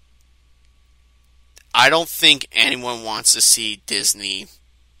 I don't think anyone wants to see Disney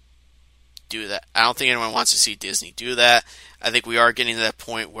do that. I don't think anyone wants to see Disney do that. I think we are getting to that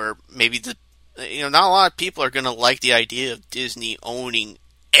point where maybe not a lot of people are going to like the idea of Disney owning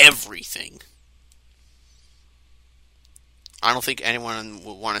everything. I don't think anyone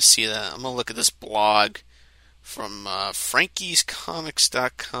would want to see that. I'm going to look at this blog from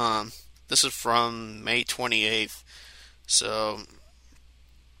frankiescomics.com. This is from May 28th. So,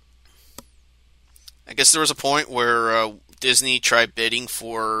 I guess there was a point where Disney tried bidding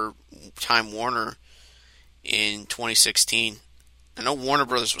for Time Warner in 2016. I know Warner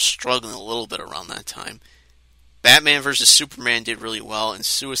Brothers was struggling a little bit around that time. Batman vs. Superman did really well, and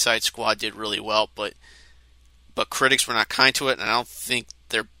Suicide Squad did really well, but critics were not kind to it, and I don't think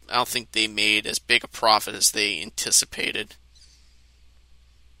they made as big a profit as they anticipated.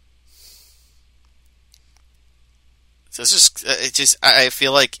 So I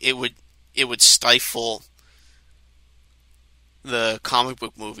feel like it would stifle the comic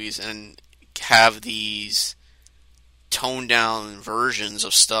book movies and have these toned down versions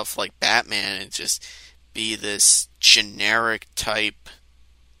of stuff like Batman and just be this generic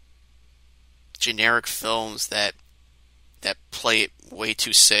films that play it way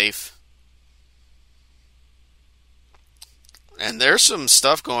too safe. And there's some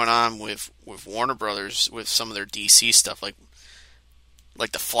stuff going on with Warner Brothers with some of their DC stuff, like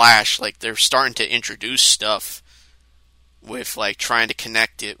The Flash. Like, they're starting to introduce stuff with, like, trying to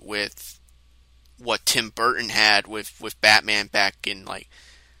connect it with what Tim Burton had with Batman back in, like,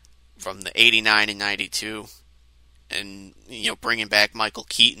 from the 89 and 92. And, bringing back Michael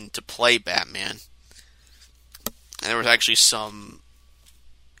Keaton to play Batman. And there was actually some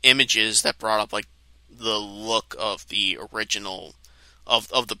images that brought up, like, the look of the original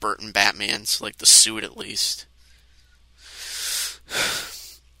of the Burton Batmans, like the suit at least.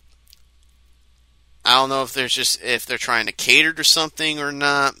 I don't know if they're trying to cater to something or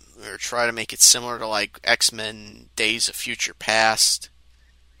not, or try to make it similar to like X-Men Days of Future Past.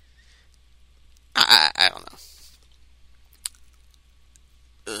 I don't know.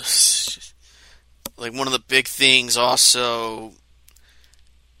 Like, one of the big things also,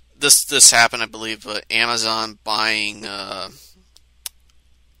 this happened, I believe, but Amazon buying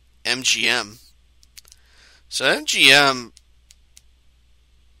MGM. So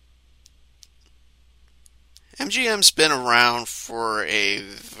MGM's been around for a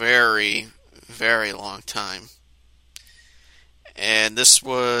very, very long time. And this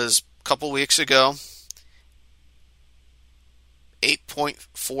was a couple weeks ago.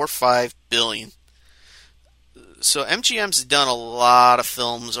 $8.45 billion. So MGM's done a lot of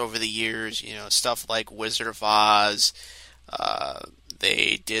films over the years, stuff like Wizard of Oz.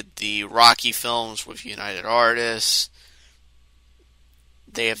 They did the Rocky films with United Artists.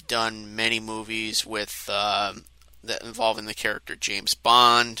 They have done many movies with that involving the character James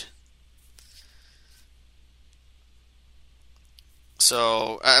Bond.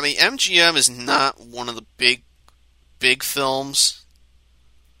 So, I mean, MGM is not one of the big film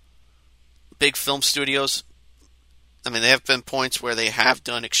studios. I mean, there have been points where they have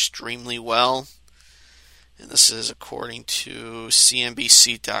done extremely well. And this is according to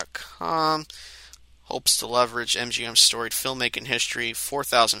CNBC.com. Hopes to leverage MGM's storied filmmaking history,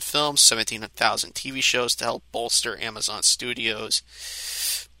 4,000 films, 17,000 TV shows to help bolster Amazon Studios.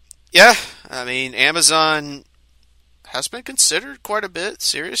 Yeah, I mean, Amazon has been considered quite a bit,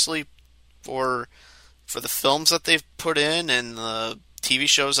 seriously, for the films that they've put in and the TV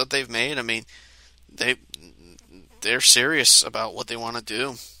shows that they've made. I mean, they're serious about what they want to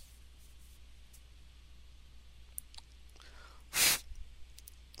do.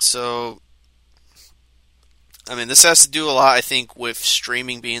 So, I mean, this has to do a lot, I think, with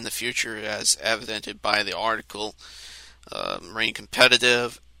streaming being the future, as evidented by the article. Remaining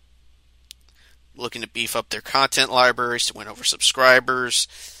competitive, looking to beef up their content libraries to win over subscribers.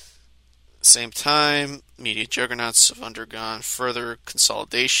 Same time, media juggernauts have undergone further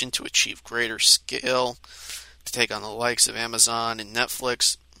consolidation to achieve greater scale, to take on the likes of Amazon and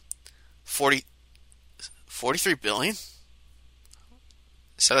Netflix. 43 billion?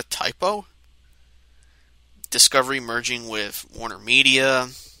 Is that a typo? Discovery merging with Warner Media.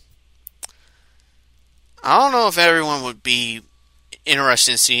 I don't know if everyone would be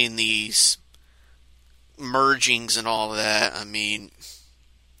interested in seeing these mergings and all of that. I mean,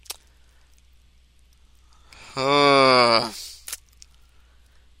 I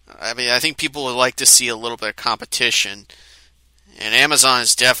think people would like to see a little bit of competition, and Amazon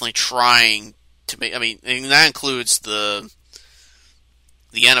is definitely trying to make. I mean, and that includes the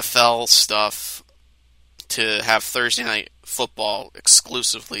NFL stuff, to have Thursday Night Football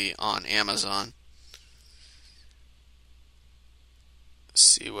exclusively on Amazon. Let's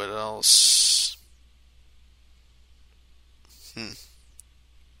see what else. Hmm.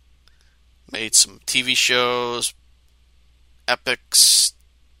 Made some TV shows. Epic's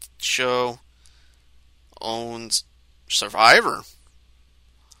show owns Survivor.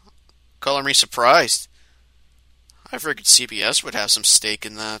 Color me surprised. I figured CBS would have some stake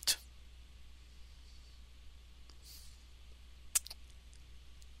in that.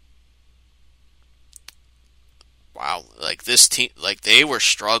 Wow, like this team, like they were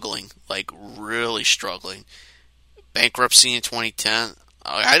struggling, like really struggling. Bankruptcy in 2010.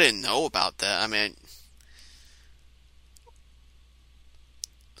 I didn't know about that. I mean,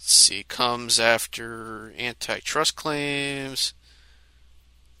 let's see, comes after antitrust claims.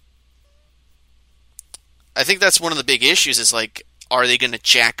 I think that's one of the big issues is like, are they going to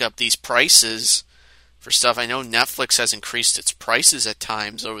jack up these prices for stuff? I know Netflix has increased its prices at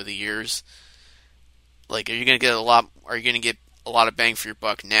times over the years. Like, are you going to get a lot? Are you going to get a lot of bang for your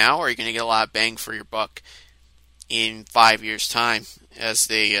buck now, or are you going to get a lot of bang for your buck in 5 years' time as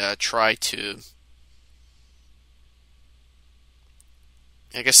they try to,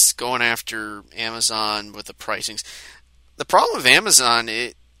 I guess, going after Amazon with the pricings? The problem with Amazon,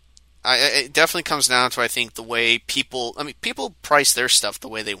 it definitely comes down to, I think, the way people. I mean, people price their stuff the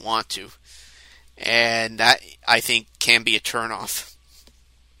way they want to, and that I think can be a turnoff.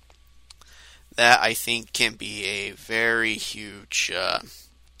 That I think can be a very huge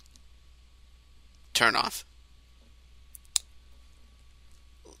turnoff.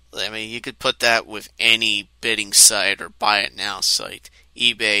 I mean, you could put that with any bidding site or buy it now site.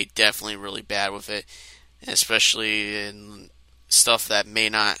 eBay definitely really bad with it, especially in stuff that may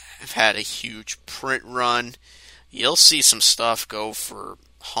not have had a huge print run. You'll see some stuff go for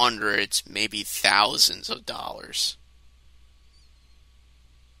hundreds, maybe thousands of dollars.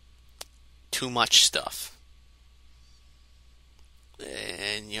 Too much stuff.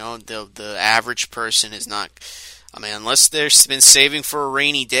 And, the average person is not. I mean, unless they've been saving for a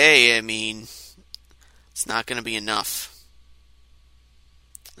rainy day, I mean, it's not going to be enough,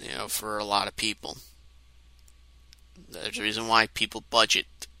 for a lot of people. There's a reason why people budget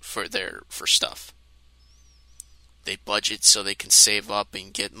for stuff. They budget so they can save up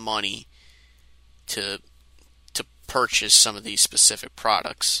and get money to purchase some of these specific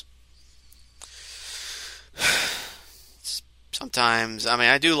products. Sometimes, I mean,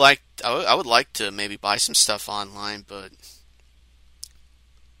 I would like to maybe buy some stuff online, but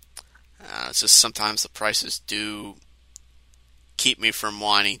it's just sometimes the prices do keep me from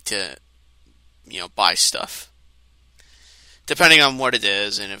wanting to, buy stuff. Depending on what it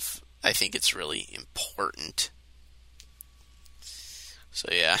is and if I think it's really important. So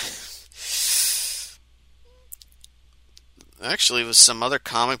yeah. Actually, with some other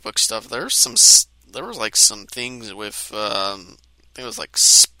comic book stuff, there was like some things with I think it was like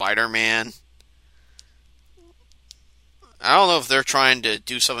Spider-Man. I don't know if they're trying to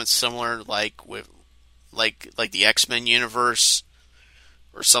do something similar like with like the X-Men universe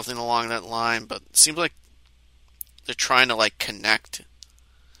or something along that line, but it seems like they're trying to like connect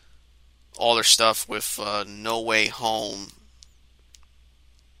all their stuff with No Way Home.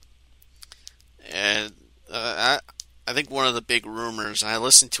 And I think one of the big rumors, and I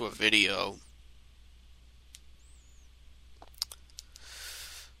listened to a video.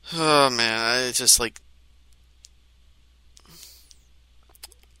 Oh man, it's just like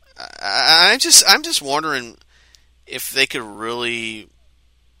I'm just wondering if they could really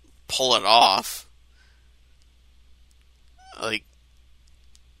pull it off. Like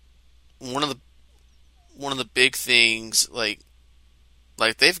one of the big things, like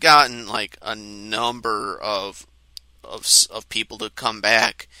they've gotten like a number of people to come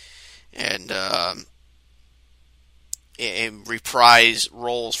back and reprise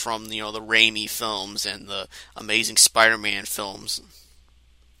roles from the Raimi films and the Amazing Spider-Man films.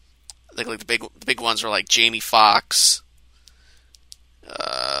 I think like the big ones are like Jamie Foxx.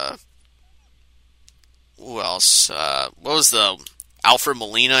 Who else? What was the Alfred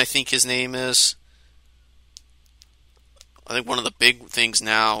Molina? I think his name is. I think one of the big things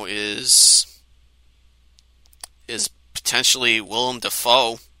now is potentially Willem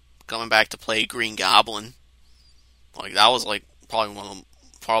Dafoe coming back to play Green Goblin. Like that was like probably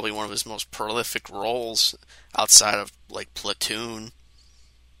one of his most prolific roles outside of like Platoon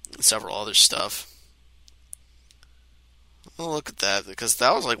and several other stuff. Well, look at that, because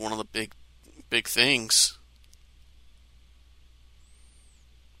that was like one of the big things.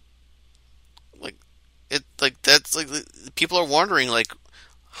 That's like people are wondering like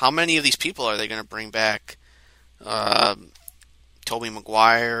how many of these people are they going to bring back? Tobey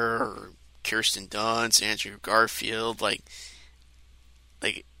Maguire or Kirsten Dunst, Andrew Garfield, like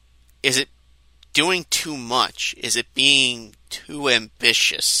is it doing too much? Is it being too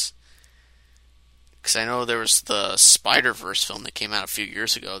ambitious? Because I know there was the Spider-Verse film that came out a few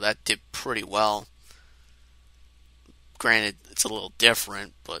years ago that did pretty well. Granted, it's a little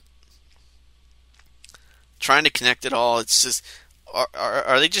different, but trying to connect it all, it's just,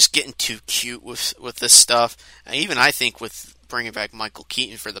 are they just getting too cute with this stuff? And even I think with bringing back Michael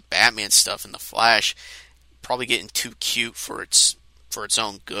Keaton for the Batman stuff and the Flash, probably getting too cute for its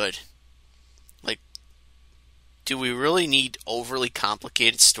own good. Like, do we really need overly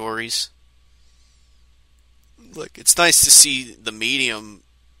complicated stories? Like, it's nice to see the medium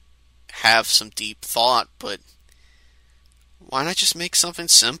have some deep thought, but why not just make something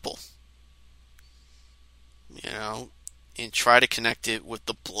simple? You know, and try to connect it with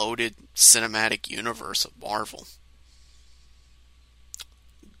the bloated cinematic universe of Marvel.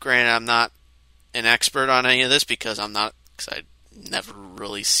 Granted, I'm not an expert on any of this because I've never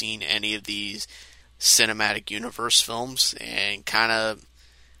really seen any of these cinematic universe films and kind of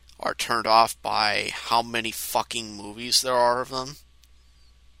are turned off by how many fucking movies there are of them.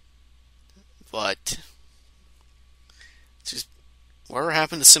 But just whatever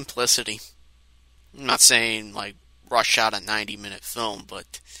happened to simplicity? I'm not saying like rush out a 90-minute film,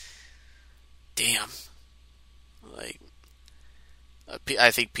 but damn, like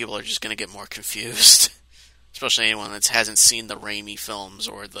I think people are just going to get more confused, especially anyone that hasn't seen the Raimi films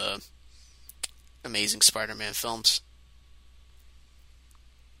or the Amazing Spider-Man films.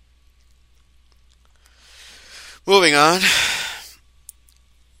 Moving on.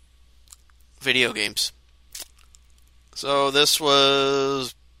 Video games. So this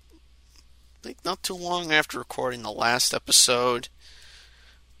was, I think, not too long after recording the last episode,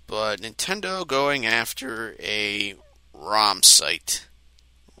 but Nintendo going after a ROM site.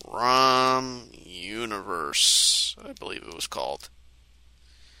 ROM Universe, I believe it was called.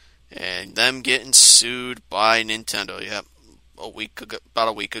 And them getting sued by Nintendo, yep, about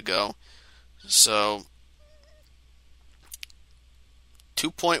a week ago. So,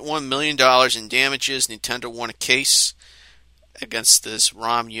 $2.1 million in damages. Nintendo won a case against this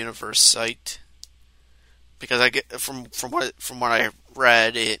ROM Universe site because I get from what I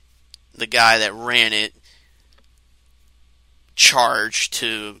read, the guy that ran it charged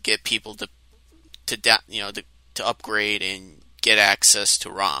to get people to upgrade and get access to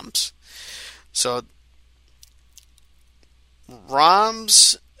ROMs. So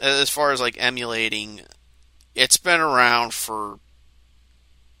ROMs, as far as like emulating, it's been around for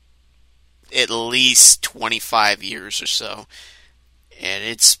at least 25 years or so, and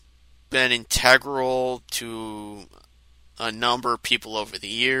it's been integral to a number of people over the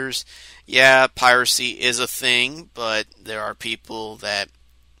years. Yeah, piracy is a thing, but there are people that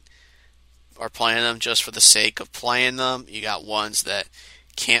are playing them just for the sake of playing them. You got ones that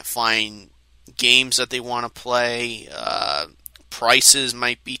can't find games that they want to play. Prices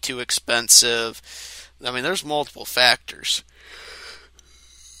might be too expensive. I mean, there's multiple factors.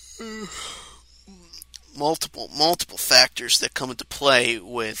 Multiple factors that come into play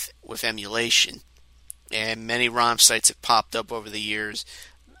with emulation, and many ROM sites have popped up over the years,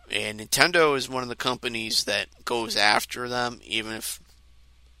 and Nintendo is one of the companies that goes after them, even if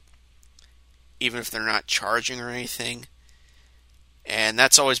they're not charging or anything. And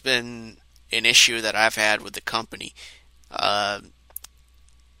that's always been an issue that I've had with the company.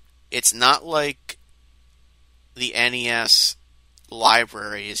 It's not like the NES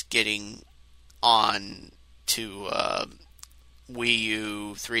library is getting on to Wii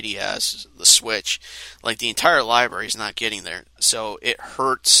U, 3DS, the Switch. Like, the entire library is not getting there. So it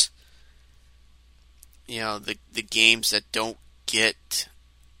hurts, the games that don't get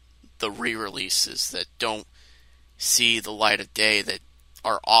the re-releases, that don't see the light of day, that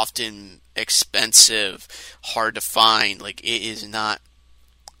are often expensive, hard to find. Like, it is not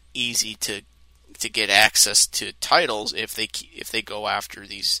easy to get access to titles if they go after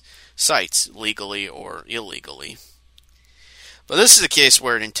these sites legally or illegally. But this is a case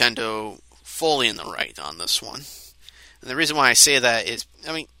where Nintendo fully in the right on this one. And the reason why I say that is,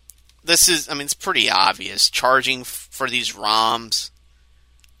 it's pretty obvious. Charging for these ROMs,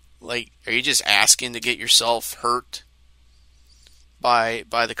 like, are you just asking to get yourself hurt by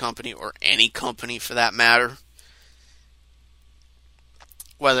the company, or any company for that matter?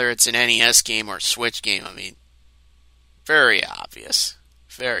 Whether it's an NES game or a Switch game, very obvious.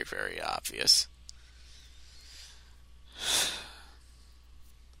 Very, very obvious.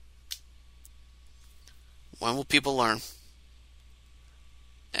 When will people learn?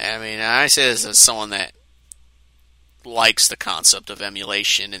 I say this as someone that likes the concept of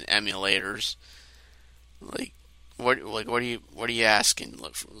emulation and emulators. What are you asking?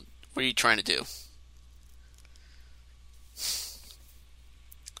 What are you trying to do?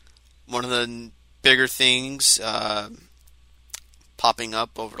 One of the bigger things popping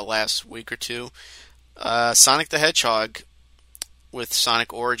up over the last week or two, Sonic the Hedgehog with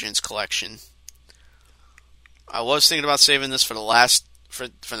Sonic Origins Collection. I was thinking about saving this for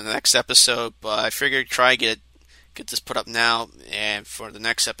the next episode, but I figured try get this put up now, and for the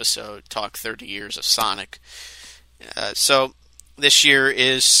next episode, talk 30 years of Sonic. So this year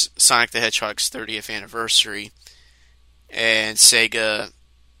is Sonic the Hedgehog's 30th anniversary, and Sega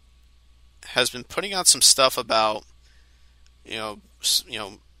has been putting out some stuff about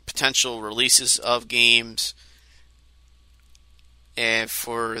potential releases of games, and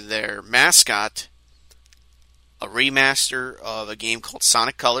for their mascot, a remaster of a game called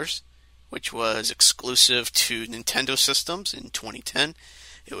Sonic Colors, which was exclusive to Nintendo systems in 2010.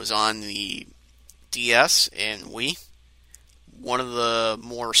 It was on the DS and Wii. One of the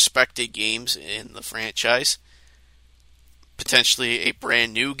more respected games in the franchise. Potentially a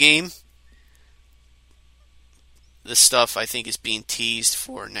brand new game. This stuff, I think, is being teased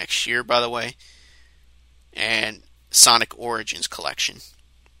for next year, by the way. And Sonic Origins Collection.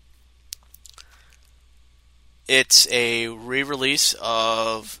 It's a re-release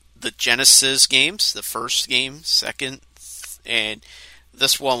of the Genesis games, the first game, second, and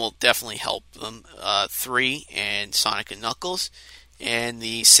this one will definitely help them. 3 and Sonic and Knuckles, and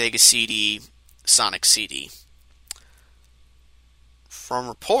the Sega CD, Sonic CD. From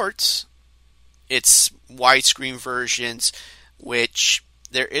reports, it's widescreen versions, which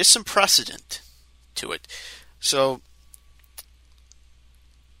there is some precedent to it. So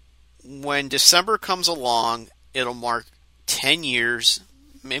when December comes along, it'll mark 10 years,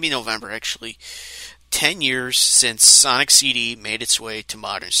 maybe November actually, 10 years since Sonic CD made its way to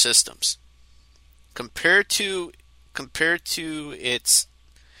modern systems. Compared to the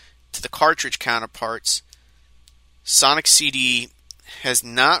cartridge counterparts, Sonic CD has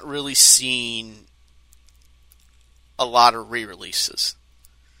not really seen a lot of re-releases.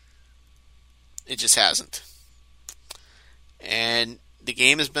 It just hasn't. And the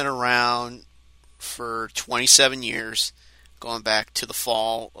game has been around for 27 years, going back to the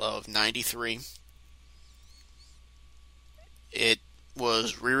fall of 93. It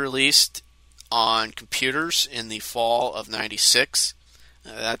was re-released on computers in the fall of 96.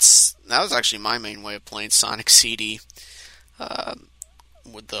 That was actually my main way of playing Sonic CD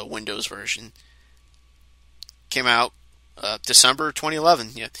with the Windows version. Came out December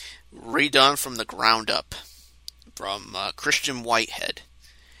 2011. Yeah, redone from the ground up from Christian Whitehead.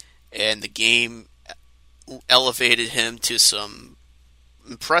 And the game elevated him to some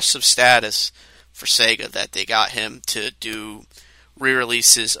impressive status for Sega that they got him to do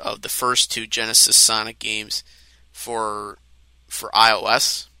re-releases of the first 2 Genesis Sonic games for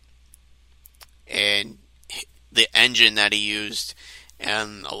iOS, and the engine that he used,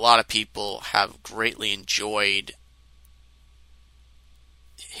 and a lot of people have greatly enjoyed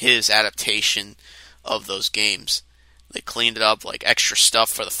his adaptation of those games. They cleaned it up, like extra stuff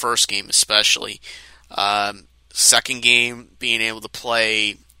for the first game especially. Second game, being able to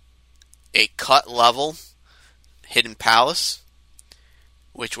play a cut level, Hidden Palace,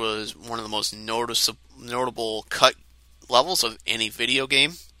 which was one of the most notable cut levels of any video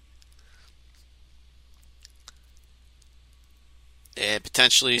game. And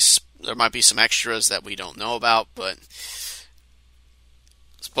potentially there might be some extras that we don't know about, but it's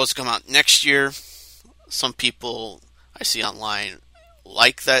supposed to come out next year. Some people I see online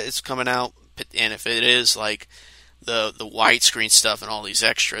like that it's coming out, and if it is, like the widescreen stuff and all these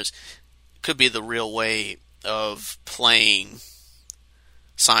extras, it could be the real way of playing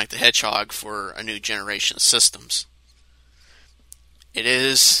Sonic the Hedgehog for a new generation of systems. It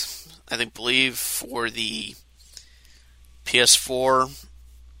is, I believe, for the PS4,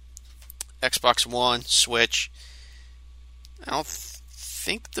 Xbox One, Switch. I don't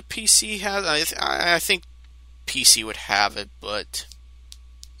think the PC has. I think PC would have it, but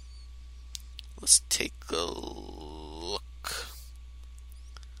let's take a look.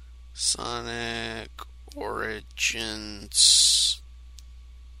 Sonic Origins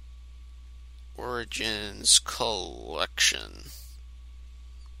Collection.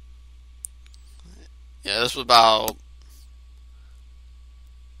 Yeah, this was about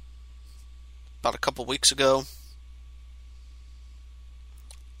a couple weeks ago.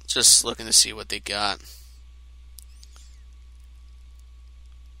 Just looking to see what they got.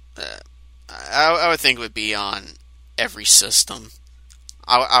 I would think it would be on every system.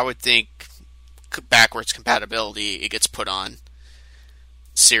 I would think backwards compatibility, it gets put on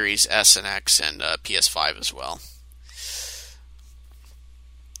Series S and X and PS5 as well.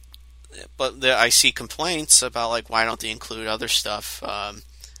 but I see complaints about like why don't they include other stuff.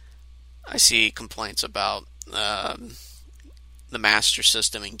 I see complaints about the Master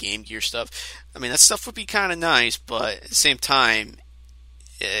System and Game Gear stuff. I mean, that stuff would be kind of nice, but at the same time,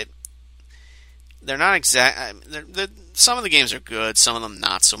 it, they're not exact. Some of the games are good, some of them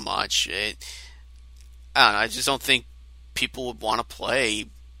not so much. I don't know. I just don't think people would want to play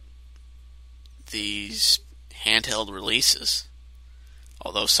these handheld releases.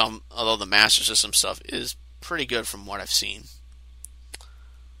 Although the Master System stuff is pretty good from what I've seen.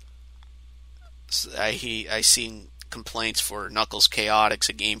 So I seen complaints for Knuckles Chaotix,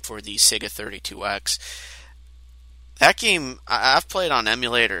 a game for the Sega 32X. That game, I've played on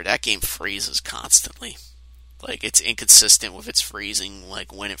emulator. That game freezes constantly. Like, it's inconsistent with its freezing,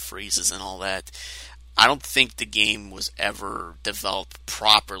 like when it freezes and all that. I don't think the game was ever developed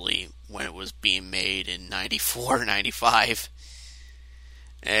properly when it was being made in 94, 95.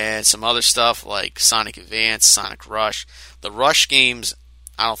 And some other stuff like Sonic Advance, Sonic Rush. The Rush games,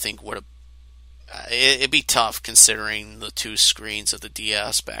 I don't think would have. It'd be tough considering the two screens of the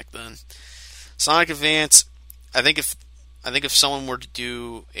DS back then. Sonic Advance, I think if someone were to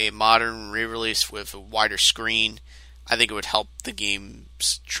do a modern re-release with a wider screen, I think it would help the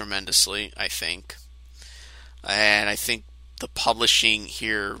games tremendously, I think. And I think the publishing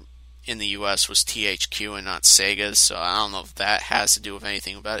here in the US was THQ and not Sega, so I don't know if that has to do with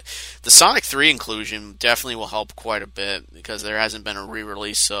anything about it. The Sonic 3 inclusion definitely will help quite a bit, because there hasn't been a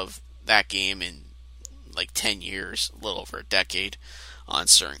re-release of that game in like 10 years, a little over a decade, on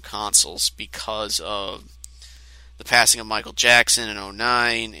certain consoles because of the passing of Michael Jackson in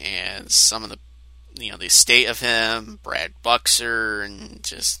 '09 and some of the state of him, Brad Buxer, and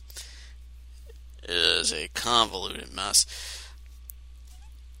just is a convoluted mess.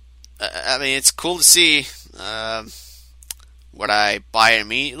 I mean, it's cool to see. Would I buy it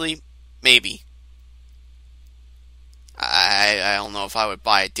immediately? Maybe. I don't know if I would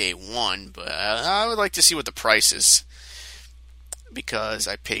buy it day one, but I would like to see what the price is, because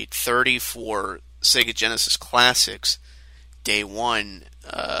I paid $30 for Sega Genesis Classics day one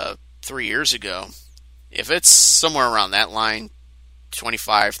 3 years ago. If it's somewhere around that line,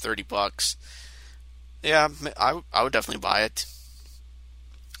 $25-$30, yeah, I would definitely buy it.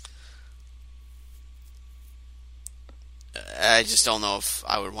 I just don't know if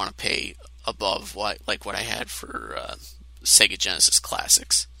I would want to pay above what I had for Sega Genesis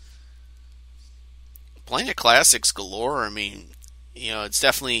Classics. Playing the classics galore. I mean, it's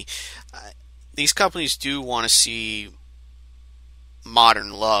definitely these companies do want to see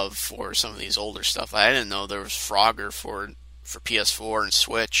modern love for some of these older stuff. I didn't know there was Frogger for PS4 and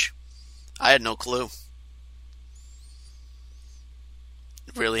Switch. I had no clue.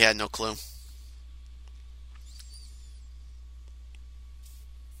 Really had no clue.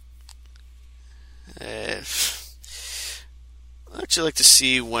 I'd actually like to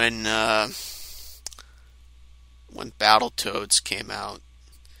see when Battletoads came out,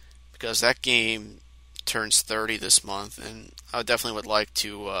 because that game turns 30 this month, and I definitely would like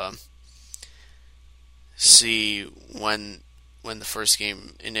to see when the first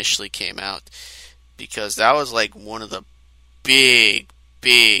game initially came out, because that was like one of the big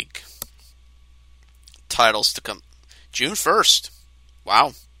titles to come. June 1st.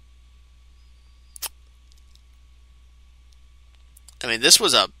 Wow. I mean, this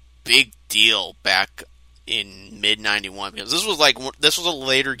was a big deal back in mid-91, because this was a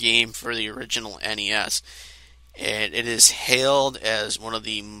later game for the original NES, and it is hailed as one of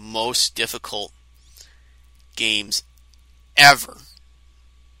the most difficult games ever.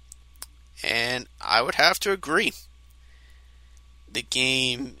 And I would have to agree. The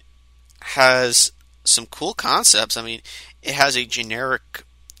game has some cool concepts. I mean, it has a generic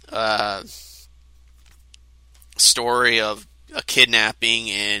story of a kidnapping,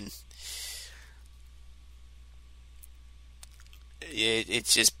 and it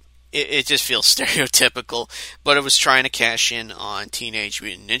just feels stereotypical, but it was trying to cash in on Teenage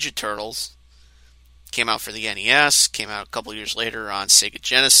Mutant Ninja Turtles. Came out for the NES, came out a couple years later on Sega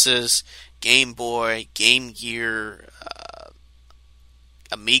Genesis, Game Boy, Game Gear,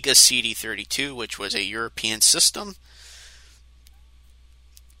 Amiga CD32, which was a European system,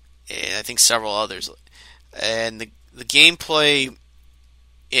 and I think several others. And the gameplay,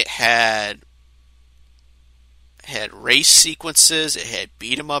 it had race sequences, it had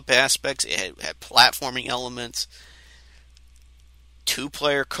beat 'em up aspects, it had platforming elements,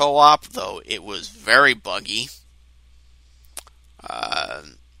 2-player co-op, though it was very buggy.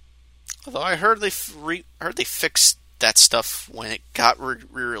 Although I heard they fixed that stuff when it got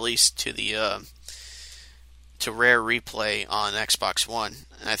re-released to the to Rare Replay on Xbox One.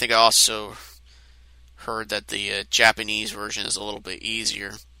 And I think I also heard that the Japanese version is a little bit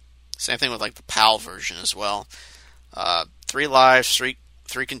easier. Same thing with like the PAL version as well. 3 lives,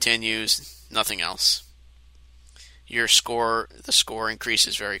 3 continues, nothing else. The score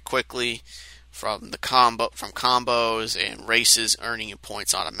increases very quickly from combos and races, earning you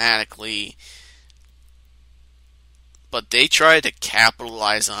points automatically. But they tried to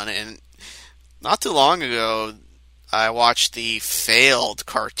capitalize on it, and not too long ago, I watched the failed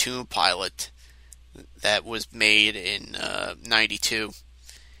cartoon pilot that was made in '92,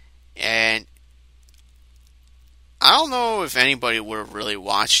 and I don't know if anybody would have really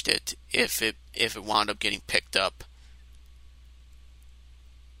watched it if it wound up getting picked up.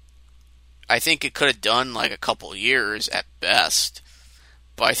 I think it could have done like a couple years at best,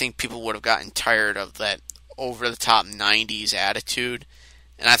 but I think people would have gotten tired of that over-the-top 90s attitude,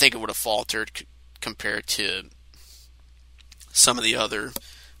 and I think it would have faltered compared to some of the other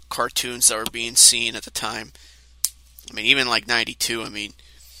cartoons that were being seen at the time. I mean, even like 92, I mean,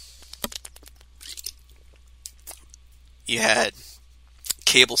 you had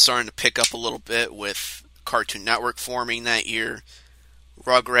cable starting to pick up a little bit with Cartoon Network forming that year.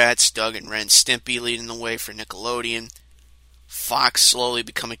 Rugrats, Doug and Ren Stimpy leading the way for Nickelodeon. Fox slowly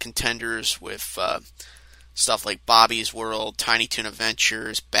becoming contenders with stuff like Bobby's World, Tiny Toon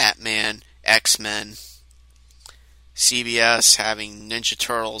Adventures, Batman, X-Men. CBS having Ninja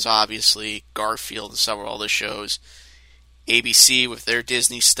Turtles, obviously, Garfield, and several other shows. ABC with their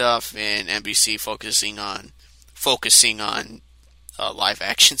Disney stuff, and NBC focusing on live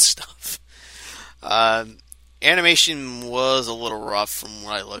action stuff. Animation was a little rough from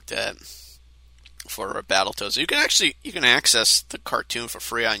what I looked at for Battletoads. You can access the cartoon for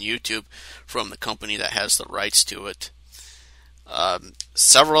free on YouTube from the company that has the rights to it.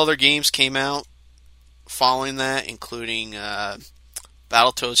 Several other games came out following that, including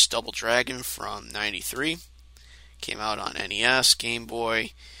Battletoads Double Dragon from '93. Came out on NES, Game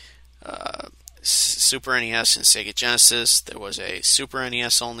Boy, Super NES, and Sega Genesis. There was a Super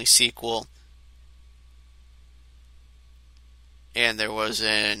NES only sequel. And there was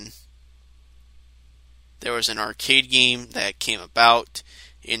an arcade game that came about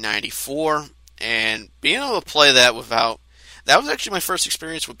in '94, and being able to play that was actually my first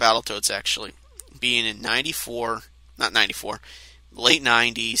experience with Battletoads, actually. Being in late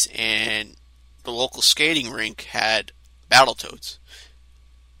 '90s, and the local skating rink had Battletoads.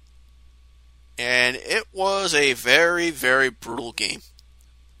 And it was a very, very brutal game.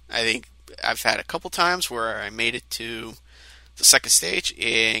 I think I've had a couple times where I made it to the second stage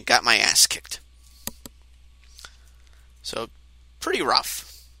and got my ass kicked. So, pretty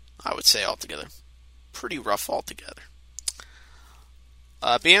rough, I would say, altogether. Pretty rough altogether.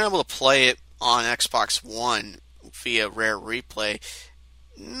 Being able to play it on Xbox One via Rare Replay,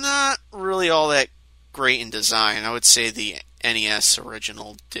 not really all that great in design. I would say the NES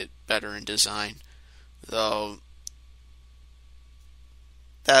original did better in design, though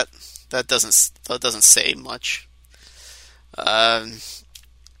that doesn't say much.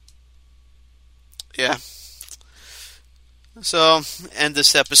 Yeah. So, end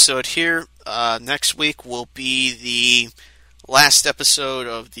this episode here. Next week will be the last episode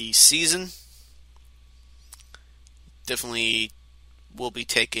of the season. Definitely will be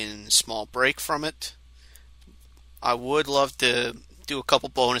taking a small break from it. I would love to do a couple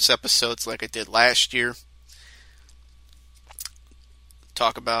bonus episodes like I did last year.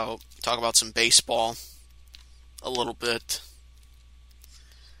 Talk about some baseball a little bit.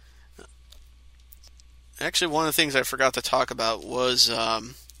 Actually, one of the things I forgot to talk about was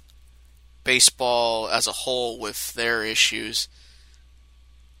baseball as a whole with their issues.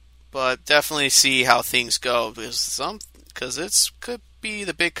 But definitely see how things go, because it could be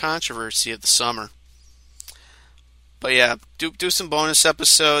the big controversy of the summer. But yeah, do some bonus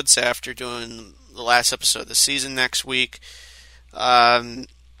episodes after doing the last episode of the season next week. Definitely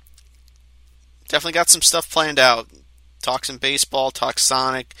got some stuff planned out. Talk some baseball, talk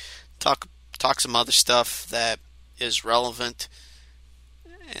Sonic, talk some other stuff that is relevant.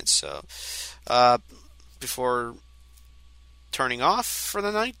 And so, before turning off for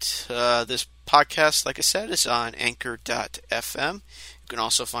the night, this podcast, like I said, is on Anchor.fm. You can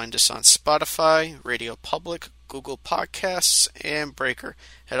also find us on Spotify, Radio Public, Google Podcasts, and Breaker.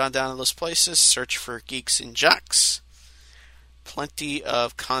 Head on down to those places, search for Geeks and Jocks. Plenty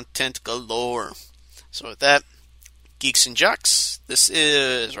of content galore. So with that, Geeks and Jocks, this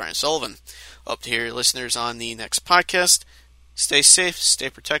is Ryan Sullivan. Hope to hear your listeners on the next podcast. Stay safe, stay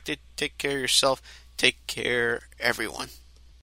protected, take care of yourself, take care everyone.